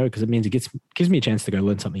don't know, because it means it gives me a chance to go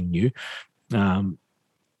learn something new.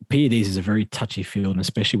 PEDs is a very touchy field, and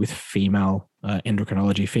especially with female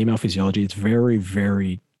endocrinology, female physiology, it's very,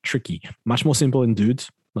 very tricky. Much more simple in dudes,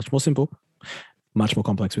 much more simple, much more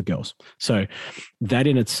complex with girls. So that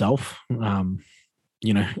in itself,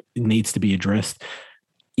 it needs to be addressed.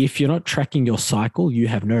 If you're not tracking your cycle, you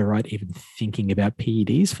have no right even thinking about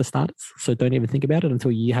PEDs for starters. So don't even think about it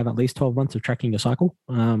until you have at least 12 months of tracking your cycle.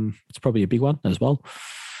 It's probably a big one as well.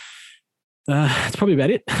 It's probably about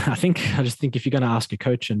it. I just think if you're going to ask your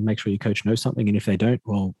coach, and make sure your coach knows something, and if they don't,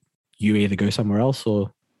 well, you either go somewhere else,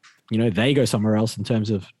 or, they go somewhere else in terms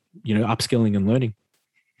of, upskilling and learning.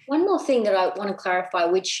 One more thing that I want to clarify,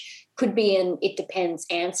 which could be an it depends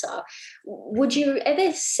answer. Would you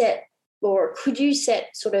ever set or could you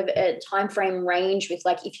set sort of a time frame range with,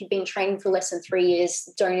 like, if you've been training for less than 3 years,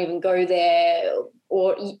 don't even go there,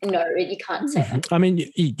 or no, you can't say that? I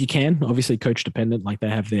mean, you can, obviously coach dependent, like they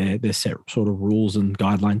have their set sort of rules and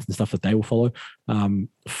guidelines and stuff that they will follow.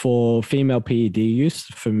 For female PED use,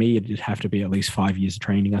 for me, it'd have to be at least 5 years of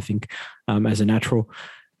training, I think, as a natural.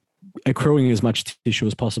 Accruing as much tissue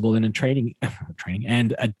as possible, and in training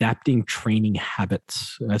and adapting training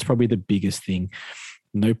habits. That's probably the biggest thing.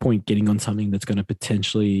 No point getting on something that's going to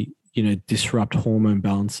potentially, disrupt hormone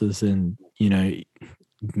balances and,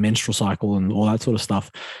 menstrual cycle and all that sort of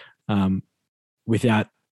stuff, without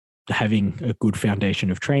having a good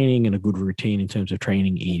foundation of training and a good routine in terms of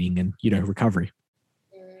training, eating, and, recovery.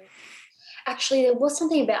 Actually, there was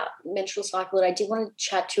something about menstrual cycle that I did want to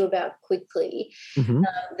chat to you about quickly,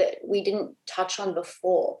 that we didn't touch on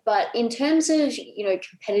before. But in terms of,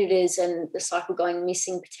 competitors and the cycle going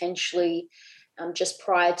missing potentially, just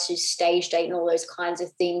prior to stage date and all those kinds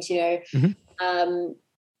of things,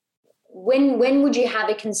 when would you have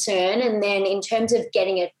a concern? And then in terms of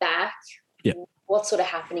getting it back, what's sort of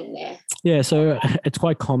happening there? Yeah, so it's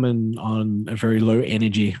quite common on a very low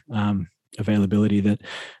energy availability that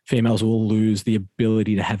females will lose the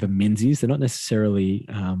ability to have a menses. They're not necessarily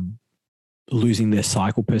losing their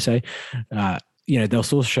cycle per se. They'll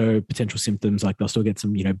still show potential symptoms, like they'll still get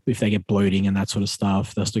some, if they get bloating and that sort of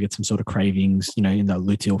stuff, they'll still get some sort of cravings, in the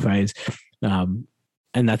luteal phase, and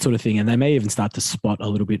that sort of thing. And they may even start to spot a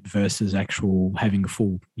little bit versus actual having a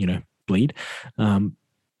full, bleed.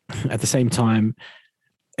 At the same time,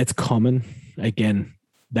 it's common, again,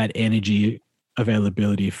 that energy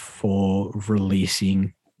availability for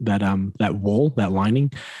releasing that wall, that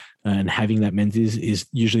lining, and having that menses is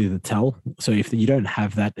usually the tell. So if you don't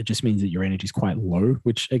have that, it just means that your energy is quite low,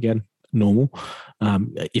 which again, normal.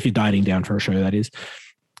 If you're dieting down for a show, that is.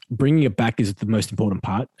 Bringing it back is the most important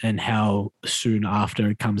part, and how soon after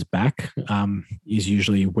it comes back is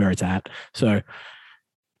usually where it's at. So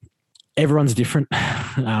everyone's different.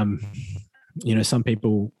 Some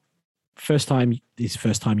people, first time,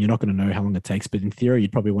 you're not going to know how long it takes, but in theory,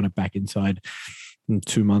 you'd probably want it back inside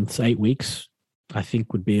 2 months, 8 weeks, I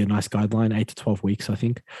think would be a nice guideline, 8 to 12 weeks, I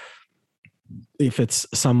think. If it's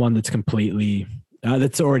someone that's completely,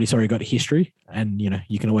 that's already got a history, and,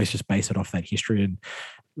 you can always just base it off that history. And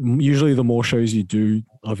usually the more shows you do,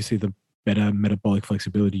 obviously the better metabolic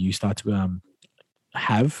flexibility you start to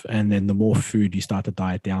have, and then the more food you start to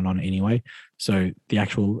diet down on anyway. So the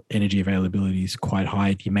actual energy availability is quite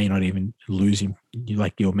high. You may not even lose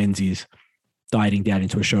your menses dieting down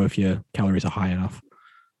into a show if your calories are high enough.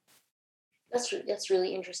 That's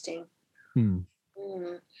really interesting.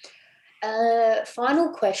 Final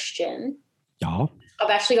question. Yeah. I've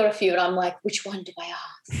actually got a few, and I'm like, which one do I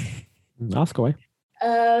ask? Ask away.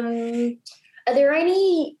 Are there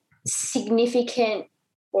any significant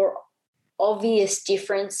or obvious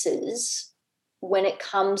differences when it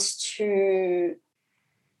comes to,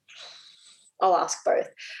 I'll ask both,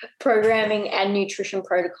 programming and nutrition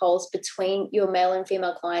protocols between your male and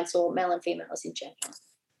female clients, or male and females in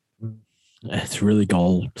general? It's really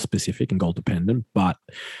goal specific and goal dependent, but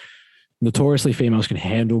notoriously females can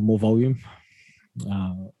handle more volume,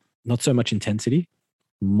 not so much intensity,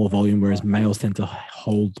 more volume, whereas males tend to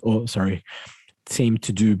seem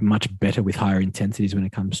to do much better with higher intensities when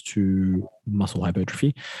it comes to muscle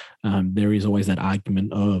hypertrophy. There is always that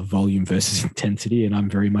argument of volume versus intensity, and I'm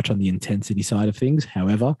very much on the intensity side of things.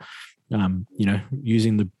 However,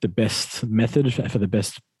 using the best method for the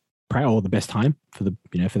best or the best time for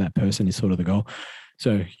for that person is sort of the goal.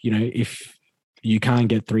 So, if you can't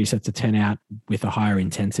get 3 sets of 10 out with a higher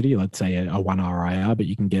intensity, let's say a 1 hour IR, but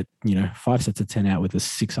you can get, 5 sets of 10 out with a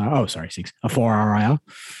 4 hour IR.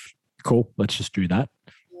 Cool. Let's just do that.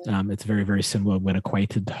 It's very, very similar when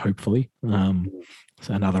equated, hopefully. It's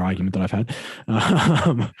another argument that I've had.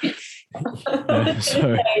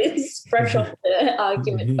 It's fresh off the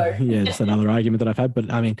argument. Yeah, it's another argument that I've had. But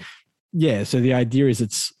I mean, yeah, so the idea is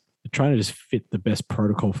it's trying to just fit the best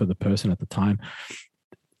protocol for the person at the time.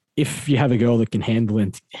 If you have a girl that can handle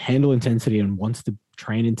intensity and wants to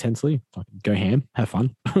train intensely, go ham, have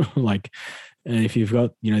fun. And if you've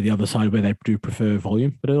got, the other side where they do prefer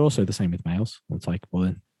volume, but it's also the same with males. It's like, well,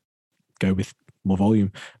 then go with more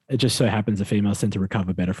volume. It just so happens that females tend to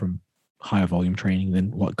recover better from higher volume training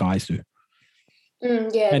than what guys do.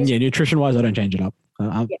 And nutrition wise, I don't change it up.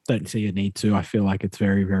 I don't see a need to. I feel like it's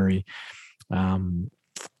very, very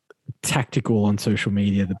tactical on social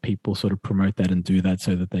media that people sort of promote that and do that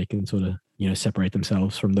so that they can sort of, separate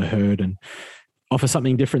themselves from the herd and offer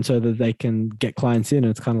something different so that they can get clients in. And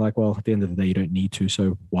it's kind of like, well, at the end of the day, you don't need to.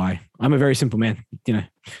 So why? I'm a very simple man.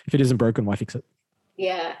 If it isn't broken, why fix it?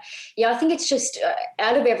 Yeah. I think it's just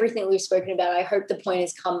out of everything we've spoken about, I hope the point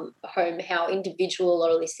has come home how individual a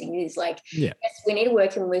lot of this thing is. Like, yes, we need to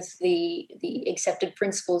work in with the accepted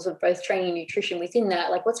principles of both training and nutrition within that.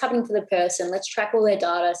 Like, what's happening for the person? Let's track all their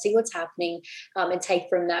data, see what's happening, and take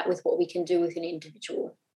from that with what we can do with an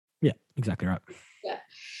individual. Yeah, exactly right. Yeah.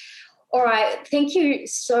 All right. Thank you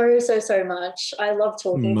so much. I love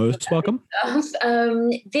talking. Most welcome.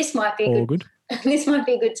 This might be all good. This might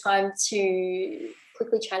be a good time to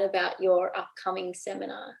quickly chat about your upcoming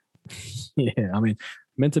seminar. Yeah, I mean,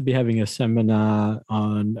 meant to be having a seminar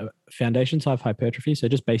on foundations of hypertrophy, so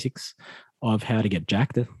just basics of how to get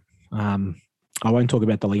jacked. I won't talk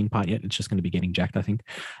about the lean part yet. It's just going to be getting jacked, I think.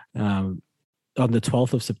 On the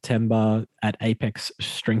 12th of September at Apex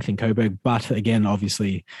Strength in Coburg. But again,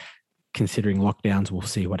 obviously, considering lockdowns, we'll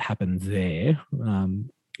see what happens there.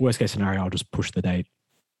 Worst case scenario, I'll just push the date.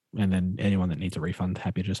 And then anyone that needs a refund,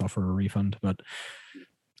 happy to just offer a refund. But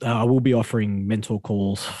I will be offering mentor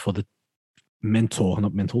calls for the mentor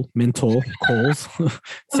calls.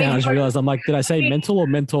 I just realized, I'm like, did I say mental or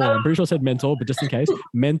mentor? I'm pretty sure I said mentor, but just in case,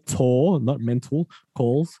 mentor, not mental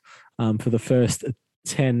calls for the first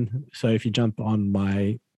 10. So if you jump on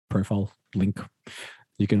my profile link,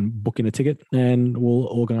 you can book in a ticket and we'll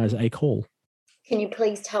organize a call. Can you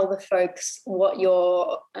please tell the folks what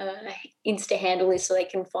your Insta handle is so they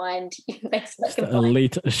can find you?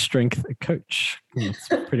 Elite Strength Coach. That's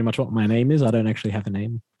pretty much what my name is. I don't actually have a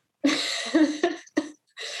name.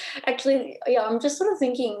 Actually, yeah, I'm just sort of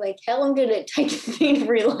thinking, like, how long did it take me to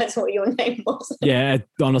realize what your name was? Yeah,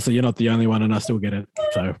 honestly, you're not the only one and I still get it.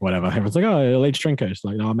 So whatever. Everyone's like, oh, Elite Strength Coach.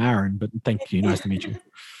 Like, no, I'm Aaron, but thank you. Nice to meet you.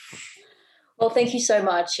 Well, thank you so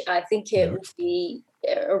much. I think it would be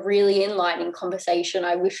a really enlightening conversation.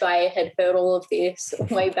 I wish I had heard all of this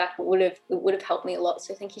way back. It would have helped me a lot.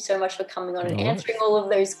 So thank you so much for coming on and answering all of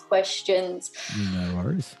those questions. No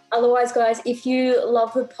worries. Otherwise, guys, if you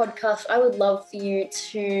love the podcast, I would love for you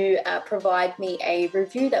to provide me a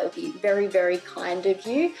review. That would be very, very kind of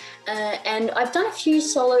you. And I've done a few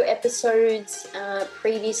solo episodes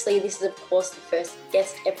previously. This is, of course, the first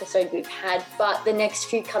guest episode we've had, but the next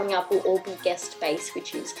few coming up will all be guest-based,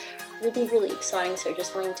 which is really, really exciting. So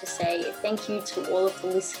just wanting to say thank you to all of the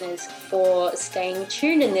listeners for staying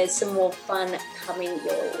tuned, and there's some more fun coming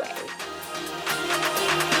your way.